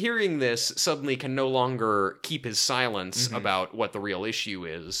Tim, hearing this, suddenly can no longer keep his silence about what the real issue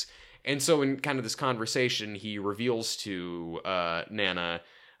is. And so in kind of this conversation, he reveals to Nana,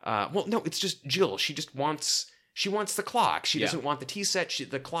 well, no, it's just Jill. She wants the clock. She doesn't want the tea set.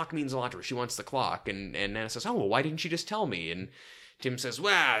 The clock means a lot to her. She wants the clock. And Nana says, oh, well, why didn't you just tell me? And Tim says,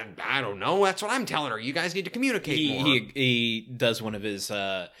 well, I don't know. That's what I'm telling her. You guys need to communicate more. He does one of his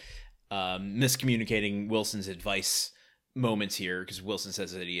miscommunicating Wilson's advice moments here, because Wilson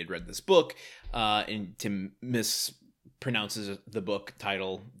says that he had read this book, and Tim mispronounces the book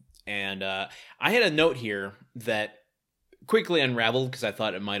title. And I had a note here that quickly unraveled because I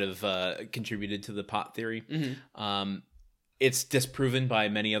thought it might have contributed to the pot theory. Mm-hmm. It's disproven by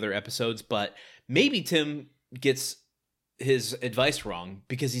many other episodes, but maybe Tim gets his advice wrong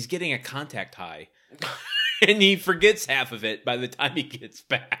because he's getting a contact high. And he forgets half of it by the time he gets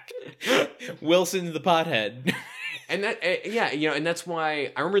back. Wilson the pothead. And that, and that's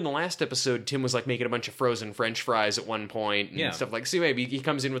why I remember in the last episode, Tim was like making a bunch of frozen French fries at one point and stuff like. So maybe he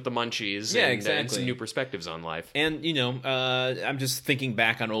comes in with the munchies, and some new perspectives on life. And I'm just thinking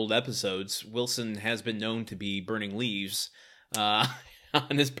back on old episodes. Wilson has been known to be burning leaves on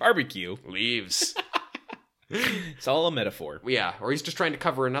his barbecue. Leaves. It's all a metaphor. Yeah, or he's just trying to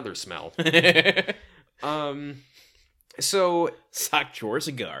cover another smell. So sock drawer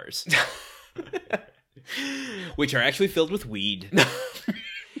cigars. Which are actually filled with weed.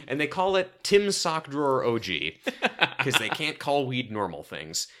 And they call it Tim's Sock Drawer OG because they can't call weed normal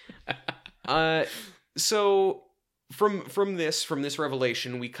things. So from this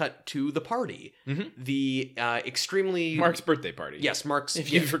revelation, we cut to the party. Mm-hmm. The extremely Mark's birthday party. Yes, Mark's.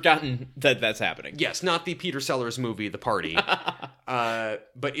 If you've forgotten that's happening. Yes, not the Peter Sellers movie, The Party.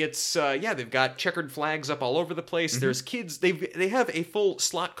 But it's they've got checkered flags up all over the place. Mm-hmm. There's kids. They have a full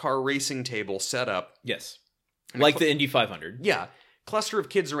slot car racing table set up. Yes, like the Indy 500. Yeah, cluster of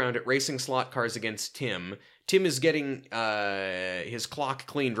kids around it racing slot cars against Tim. Tim is getting his clock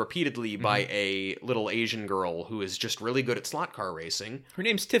cleaned repeatedly by a little Asian girl who is just really good at slot car racing. Her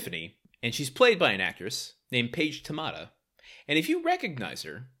name's Tiffany, and she's played by an actress named Paige Tamada. And if you recognize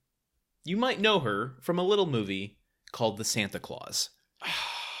her, you might know her from a little movie called The Santa Claus.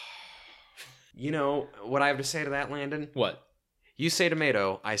 You know what I have to say to that, Landon? What? You say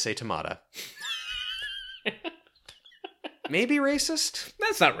tomato, I say tomata. Maybe racist?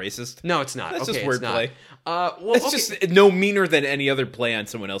 That's not racist. No, it's not. That's okay, just wordplay. It's just no meaner than any other play on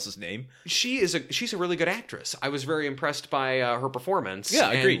someone else's name. She's a really good actress. I was very impressed by her performance.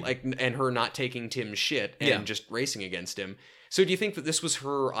 Yeah, agreed. And her not taking Tim's shit and just racing against him. So do you think that this was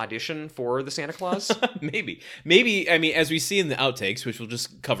her audition for the Santa Claus? Maybe. I mean, as we see in the outtakes, which we'll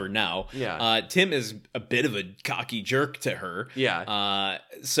just cover now, Tim is a bit of a cocky jerk to her. Yeah.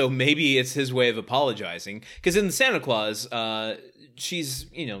 So maybe it's his way of apologizing. Because in the Santa Claus, she's,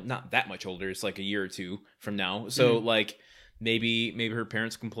 not that much older. It's like a year or two from now. So, maybe her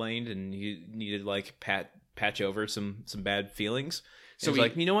parents complained and he needed, patch over some bad feelings. So he's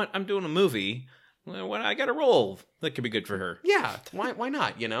like, you know what? I'm doing a movie. Well, I got a role that could be good for her. Yeah, why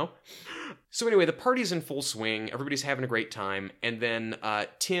not, So anyway, the party's in full swing. Everybody's having a great time. And then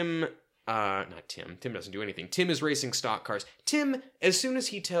Tim doesn't do anything. Tim is racing stock cars. Tim, as soon as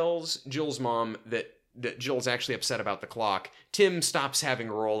he tells Jill's mom that Jill's actually upset about the clock, Tim stops having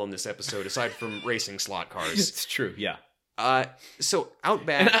a role in this episode, aside from racing slot cars. It's true, yeah. So out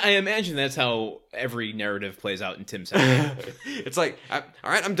back... And I imagine that's how every narrative plays out in Tim's head. It's like, all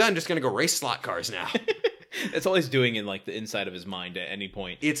right, I'm done. Just going to go race slot cars now. That's all he's doing in, the inside of his mind at any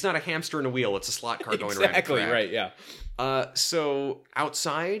point. It's not a hamster in a wheel. It's a slot car going around. Exactly, right, yeah. So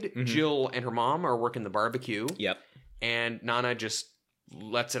outside, Jill and her mom are working the barbecue. Yep. And Nana just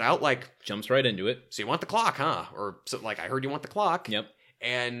lets it out jumps right into it. So you want the clock, huh? Or so, I heard you want the clock. Yep.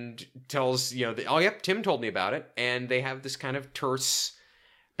 And tells, Tim told me about it. And they have this kind of terse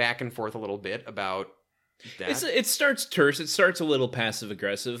back and forth a little bit about that. It starts terse. It starts a little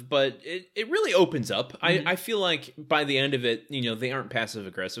passive-aggressive, but it really opens up. Mm-hmm. I feel like by the end of it, they aren't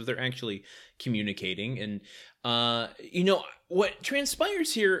passive-aggressive. They're actually communicating. And What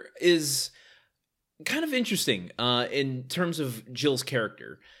transpires here is kind of interesting in terms of Jill's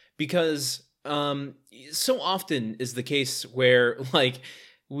character, because so often is the case where, like,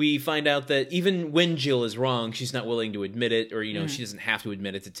 we find out that even when Jill is wrong, she's not willing to admit it, or, she doesn't have to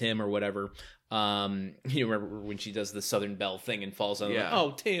admit it to Tim or whatever. You remember when she does the Southern Belle thing and falls on,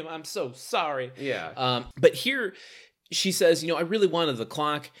 oh, Tim, I'm so sorry. Yeah. But here she says, I really wanted the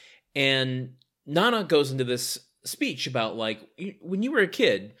clock. And Nana goes into this speech about, like, when you were a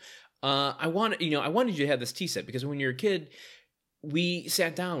kid, I wanted you to have this tea set, because when you're a kid, we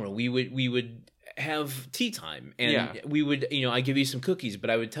sat down and we would have tea time, and we would, I give you some cookies, but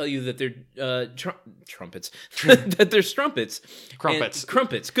I would tell you that they're trumpets, that they're strumpets,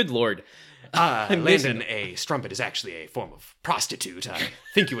 crumpets. Good Lord, Landon, a strumpet is actually a form of prostitute. I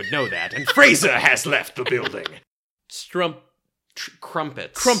think you would know that. And Fraser has left the building.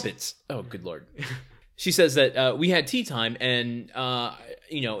 Crumpets. Oh, good Lord. She says that we had tea time, and I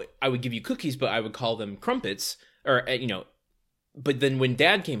would give you cookies, but I would call them crumpets, or But then when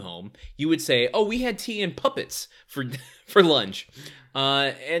Dad came home, you would say, "Oh, we had tea and puppets for lunch,"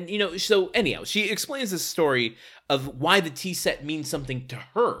 So anyhow, she explains this story of why the tea set means something to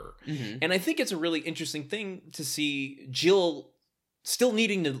her, and I think it's a really interesting thing to see Jill still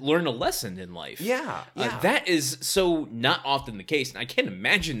needing to learn a lesson in life. Yeah. That is so not often the case, and I can't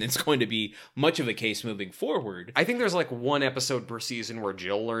imagine it's going to be much of a case moving forward. I think there's like one episode per season where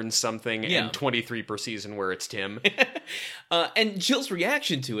Jill learns something, and 23 per season where it's Tim. And Jill's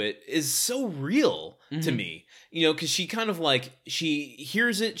reaction to it is so real to me, because she kind of like, she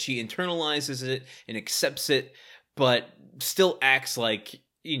hears it, she internalizes it and accepts it, but still acts like,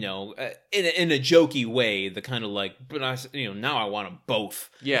 in a jokey way, the kind of like, but now I want them both.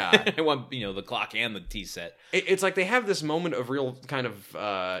 Yeah. I want, the clock and the tea set. It's like they have this moment of real kind of,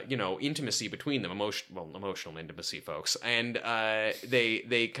 intimacy between them, emotional intimacy, folks. And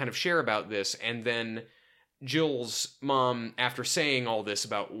they kind of share about this, and then Jill's mom, after saying all this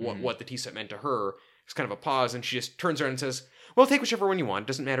about what the tea set meant to her, it's kind of a pause, and she just turns around and says, "Well, take whichever one you want. It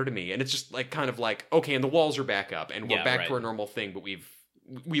doesn't matter to me." And it's just like kind of like, okay, and the walls are back up, and we're back to our normal thing, but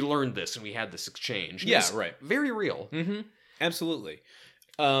we learned this, and we had this exchange. Yeah, right. Very real. Mm-hmm. Absolutely.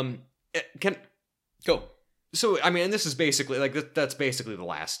 Can go. So, I mean, and this is basically like that's basically the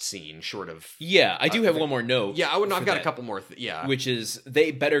last scene, short of. Yeah, I do have one more note. Yeah, I've got a couple more. Which is,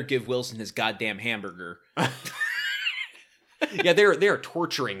 they better give Wilson his goddamn hamburger. Yeah, they're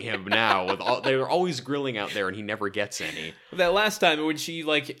torturing him now with they're always grilling out there, and he never gets any. That last time when she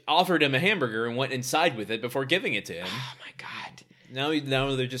like offered him a hamburger and went inside with it before giving it to him. Oh my God.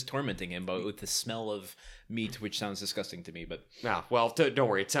 Now they're just tormenting him, but with the smell of meat, which sounds disgusting to me. But don't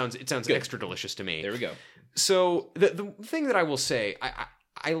worry, it sounds extra delicious to me. There we go. So the thing that I will say,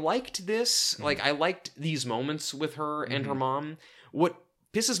 I liked this. Like, I liked these moments with her and her mom. What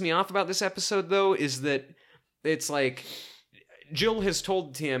pisses me off about this episode, though, is that it's like, Jill has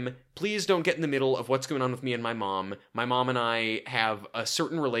told Tim, "Please don't get in the middle of what's going on with me and my mom. My mom and I have a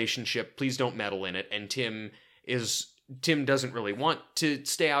certain relationship. Please don't meddle in it." And Tim doesn't really want to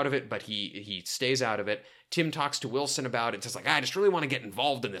stay out of it, but he stays out of it. Tim talks to Wilson about it, says like, "I just really want to get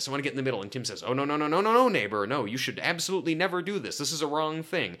involved in this. I want to get in the middle." And Tim says, "Oh, no, neighbor. No, you should absolutely never do this. This is a wrong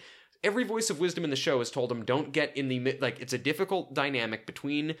thing." Every voice of wisdom in the show has told him, don't get in the, like, it's a difficult dynamic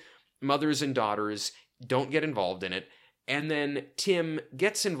between mothers and daughters. Don't get involved in it. And then Tim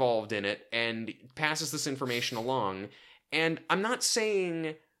gets involved in it and passes this information along. And I'm not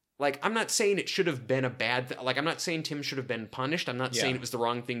saying it should have been a bad thing. Like, I'm not saying Tim should have been punished. I'm not saying it was the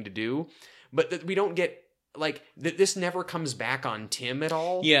wrong thing to do. But that we don't get, like, this never comes back on Tim at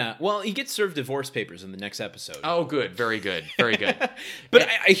all. Yeah, well, he gets served divorce papers in the next episode. Oh, good. Very good. Very good. But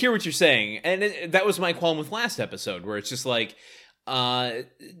I hear what you're saying. And that was my qualm with last episode, where it's just like,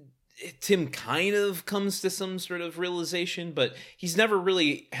 Tim kind of comes to some sort of realization, but he's never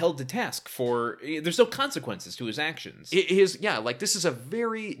really held to task for. There's no consequences to his actions. This is a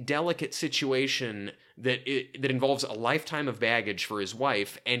very delicate situation that involves a lifetime of baggage for his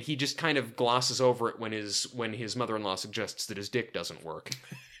wife, and he just kind of glosses over it when his mother-in-law suggests that his dick doesn't work.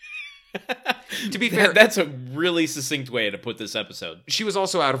 To be fair, that's a really succinct way to put this episode. She was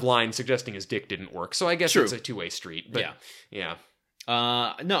also out of line suggesting his dick didn't work, so I guess it's a two-way street. But yeah.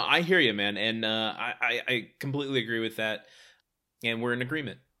 No, I hear you, man, and I completely agree with that, and we're in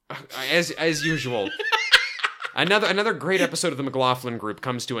agreement. As usual. Another great episode of the McLaughlin Group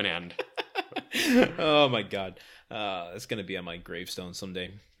comes to an end. Oh my God, that's gonna be on my gravestone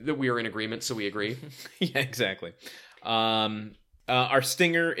someday. That we are in agreement, so we agree. Yeah, exactly. Our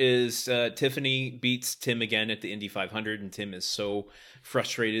stinger is Tiffany beats Tim again at the Indy 500, and Tim is so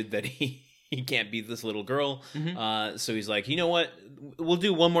frustrated that he he can't beat this little girl. So he's like, you know what? We'll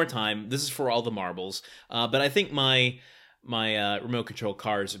do one more time. This is for all the marbles. But I think my remote control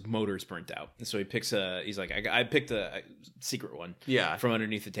car's motor's burnt out. And so he's like, I picked a secret one from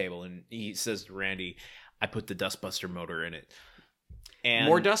underneath the table. And he says to Randy, I put the Dustbuster motor in it. And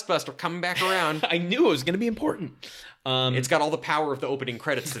more Dustbuster coming back around. I knew it was going to be important. It's got all the power of the opening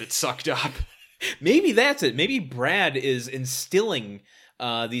credits that it sucked up. Maybe that's it. Maybe Brad is instilling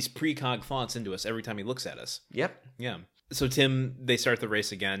these precog thoughts into us every time he looks at us. Yep. Yeah. So Tim, they start the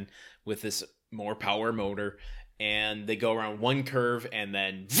race again with this more power motor, and they go around one curve, and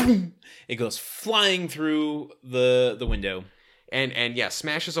then vroom, it goes flying through the window. And yeah,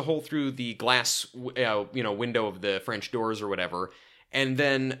 smashes a hole through the glass, window of the French doors or whatever. And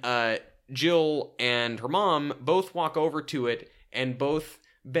then Jill and her mom both walk over to it and both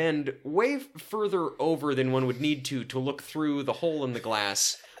bend way further over than one would need to look through the hole in the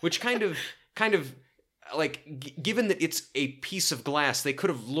glass, which kind of like, given that it's a piece of glass, they could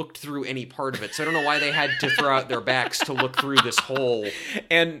have looked through any part of it. So I don't know why they had to throw out their backs to look through this hole.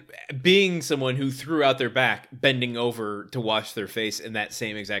 And being someone who threw out their back, bending over to wash their face in that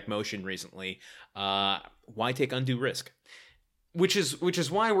same exact motion recently, why take undue risk? Which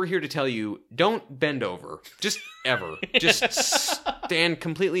is why we're here to tell you, don't bend over. Just ever. Just stand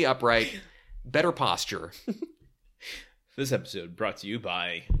completely upright. Better posture. This episode brought to you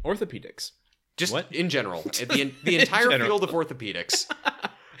by orthopedics. Just what? In general. The entire field of orthopedics.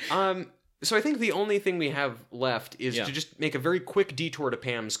 So I think the only thing we have left is to just make a very quick detour to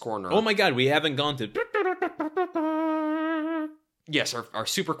Pam's Corner. Oh my god, we haven't gone to... Yes, our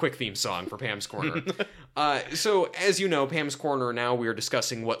super quick theme song for Pam's Corner. So, as you know, Pam's Corner, now we are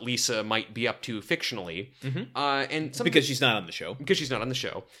discussing what Lisa might be up to fictionally. And because she's not on the show. Because she's not on the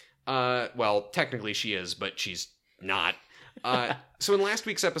show. Well, technically she is, but she's not. So in last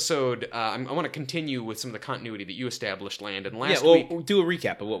week's episode, I want to continue with some of the continuity that you established, Landon. Last week, we'll do a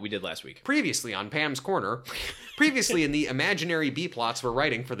recap of what we did last week. Previously on Pam's Corner, previously in the imaginary B-plots we're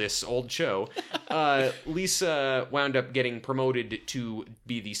writing for this old show, Lisa wound up getting promoted to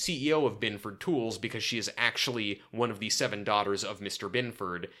be the CEO of Binford Tools because she is actually one of the 7 daughters of Mr.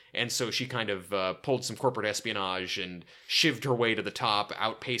 Binford, and so she kind of pulled some corporate espionage and shivved her way to the top,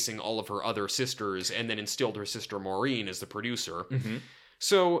 outpacing all of her other sisters, and then instilled her sister Maureen as the producer.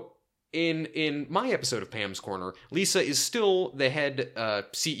 So, in my episode of Pam's Corner, Lisa is still the head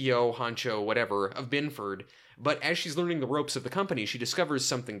CEO, honcho, whatever, of Binford, but as she's learning the ropes of the company, she discovers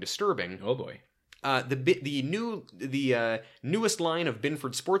something disturbing. Oh boy. The newest line of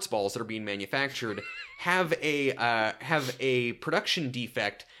Binford sports balls that are being manufactured have a production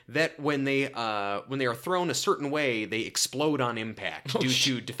defect that when they are thrown a certain way, they explode on impact due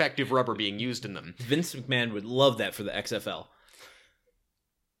to defective rubber being used in them. Vince McMahon would love that for the XFL.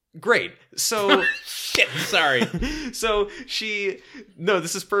 Great. So shit, sorry. So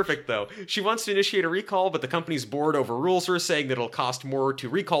this is perfect though. She wants to initiate a recall, but the company's board overrules her, saying that it'll cost more to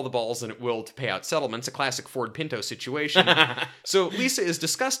recall the balls than it will to pay out settlements, a classic Ford Pinto situation. So Lisa is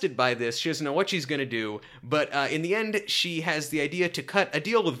disgusted by this. She doesn't know what she's going to do, but in the end, she has the idea to cut a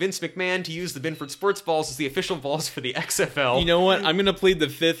deal with Vince McMahon to use the Binford sports balls as the official balls for the XFL. You know what? I'm going to plead the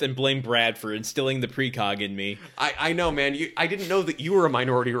fifth and blame Brad for instilling the precog in me. I know, man. I didn't know that you were a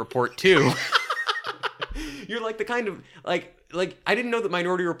Minority Report too. You're like the kind of like I didn't know that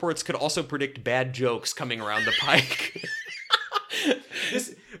Minority Reports could also predict bad jokes coming around the pike.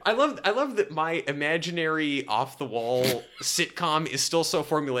 I love that my imaginary off the wall sitcom is still so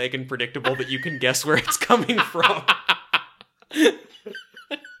formulaic and predictable that you can guess where it's coming from.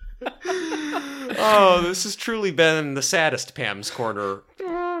 Oh, this has truly been the saddest Pam's Corner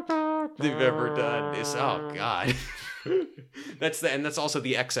they've ever done. Oh god. That's also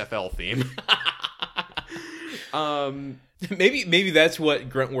the XFL theme. Maybe that's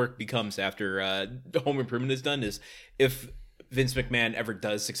what grunt work becomes after Home Improvement is done, is if Vince McMahon ever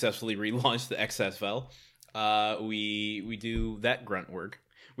does successfully relaunch the XFL, we do that grunt work.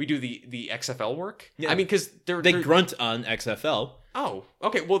 We do the XFL work? Yeah. I mean, because they grunt on XFL. Oh,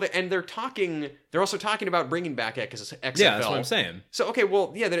 okay. Well, they're also talking about bringing back XFL. Yeah, that's what I'm saying. So, okay,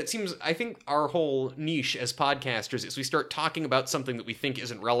 well, yeah, that it seems, I think our whole niche as podcasters is we start talking about something that we think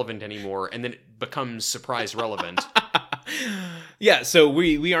isn't relevant anymore, and then it becomes surprise relevant. Yeah, so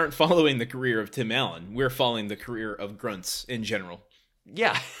we aren't following the career of Tim Allen. We're following the career of grunts in general.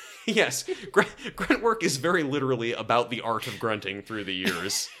 Yeah. Yes. Grunt work is very literally about the art of grunting through the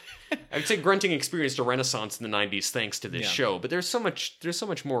years. I would say grunting experienced a renaissance in the 90s thanks to this show, but there's so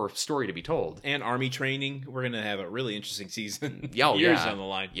much more story to be told. And army training. We're going to have a really interesting season. Years down the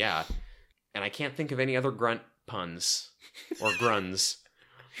line. Yeah. And I can't think of any other grunt puns or gruns.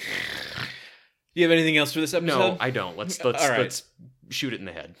 You have anything else for this episode? No, I don't. Let's All right. let's shoot it in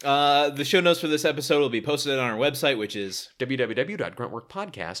the head. The show notes for this episode will be posted on our website, which is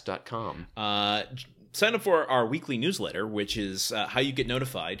www.gruntworkpodcast.com. Sign up for our weekly newsletter, which is how you get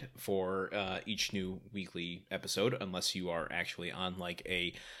notified for each new weekly episode, unless you are actually on like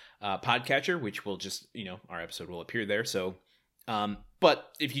a podcatcher, which will just, our episode will appear there. So, but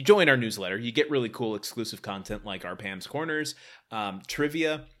if you join our newsletter, you get really cool exclusive content like our Pam's Corners,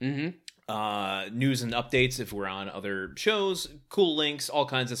 trivia, news and updates if we're on other shows, cool links, all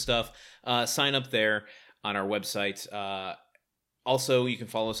kinds of stuff. Sign up there on our website. Also, you can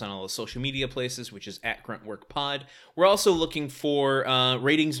follow us on all the social media places, which is @GruntWorkPod. We're also looking for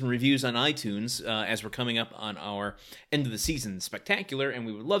ratings and reviews on iTunes as we're coming up on our end of the season spectacular, and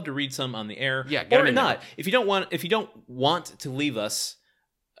we would love to read some on the air. Yeah, get or them in not. there. If you don't want to leave us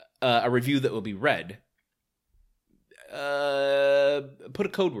a review that will be read, put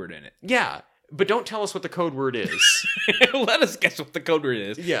a code word in it. Yeah, but don't tell us what the code word is. Let us guess what the code word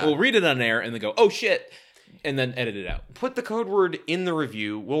is. Yeah. We'll read it on air and then go, oh shit, and then edit it out. Put the code word in the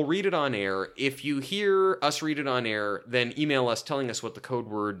review. We'll read it on air. If you hear us read it on air, then email us telling us what the code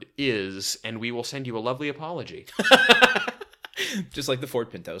word is, and we will send you a lovely apology. Just like the Ford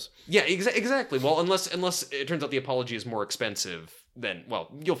Pintos. Yeah, exactly. Well, unless it turns out the apology is more expensive, then,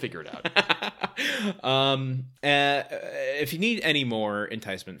 well, you'll figure it out. If you need any more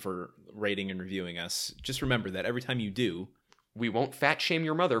enticement for rating and reviewing us, just remember that every time you do, We won't fat shame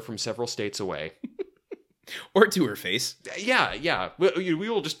your mother from several states away. or to her face. Yeah. We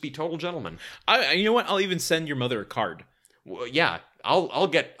will just be total gentlemen. You know what? I'll even send your mother a card. Well, yeah, I'll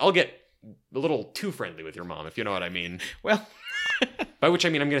get a little too friendly with your mom, if you know what I mean. Well, By which I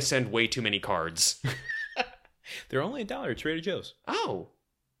mean I'm going to send way too many cards. they're only $1 at Trader Joe's. Oh,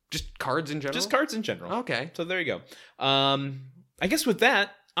 just cards in general? Just cards in general. Okay. So there you go. I guess with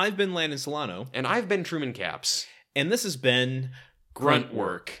that, I've been Landon Solano. And I've been Truman Caps. And this has been Grunt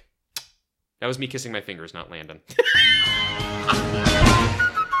Work. That was me kissing my fingers, not Landon.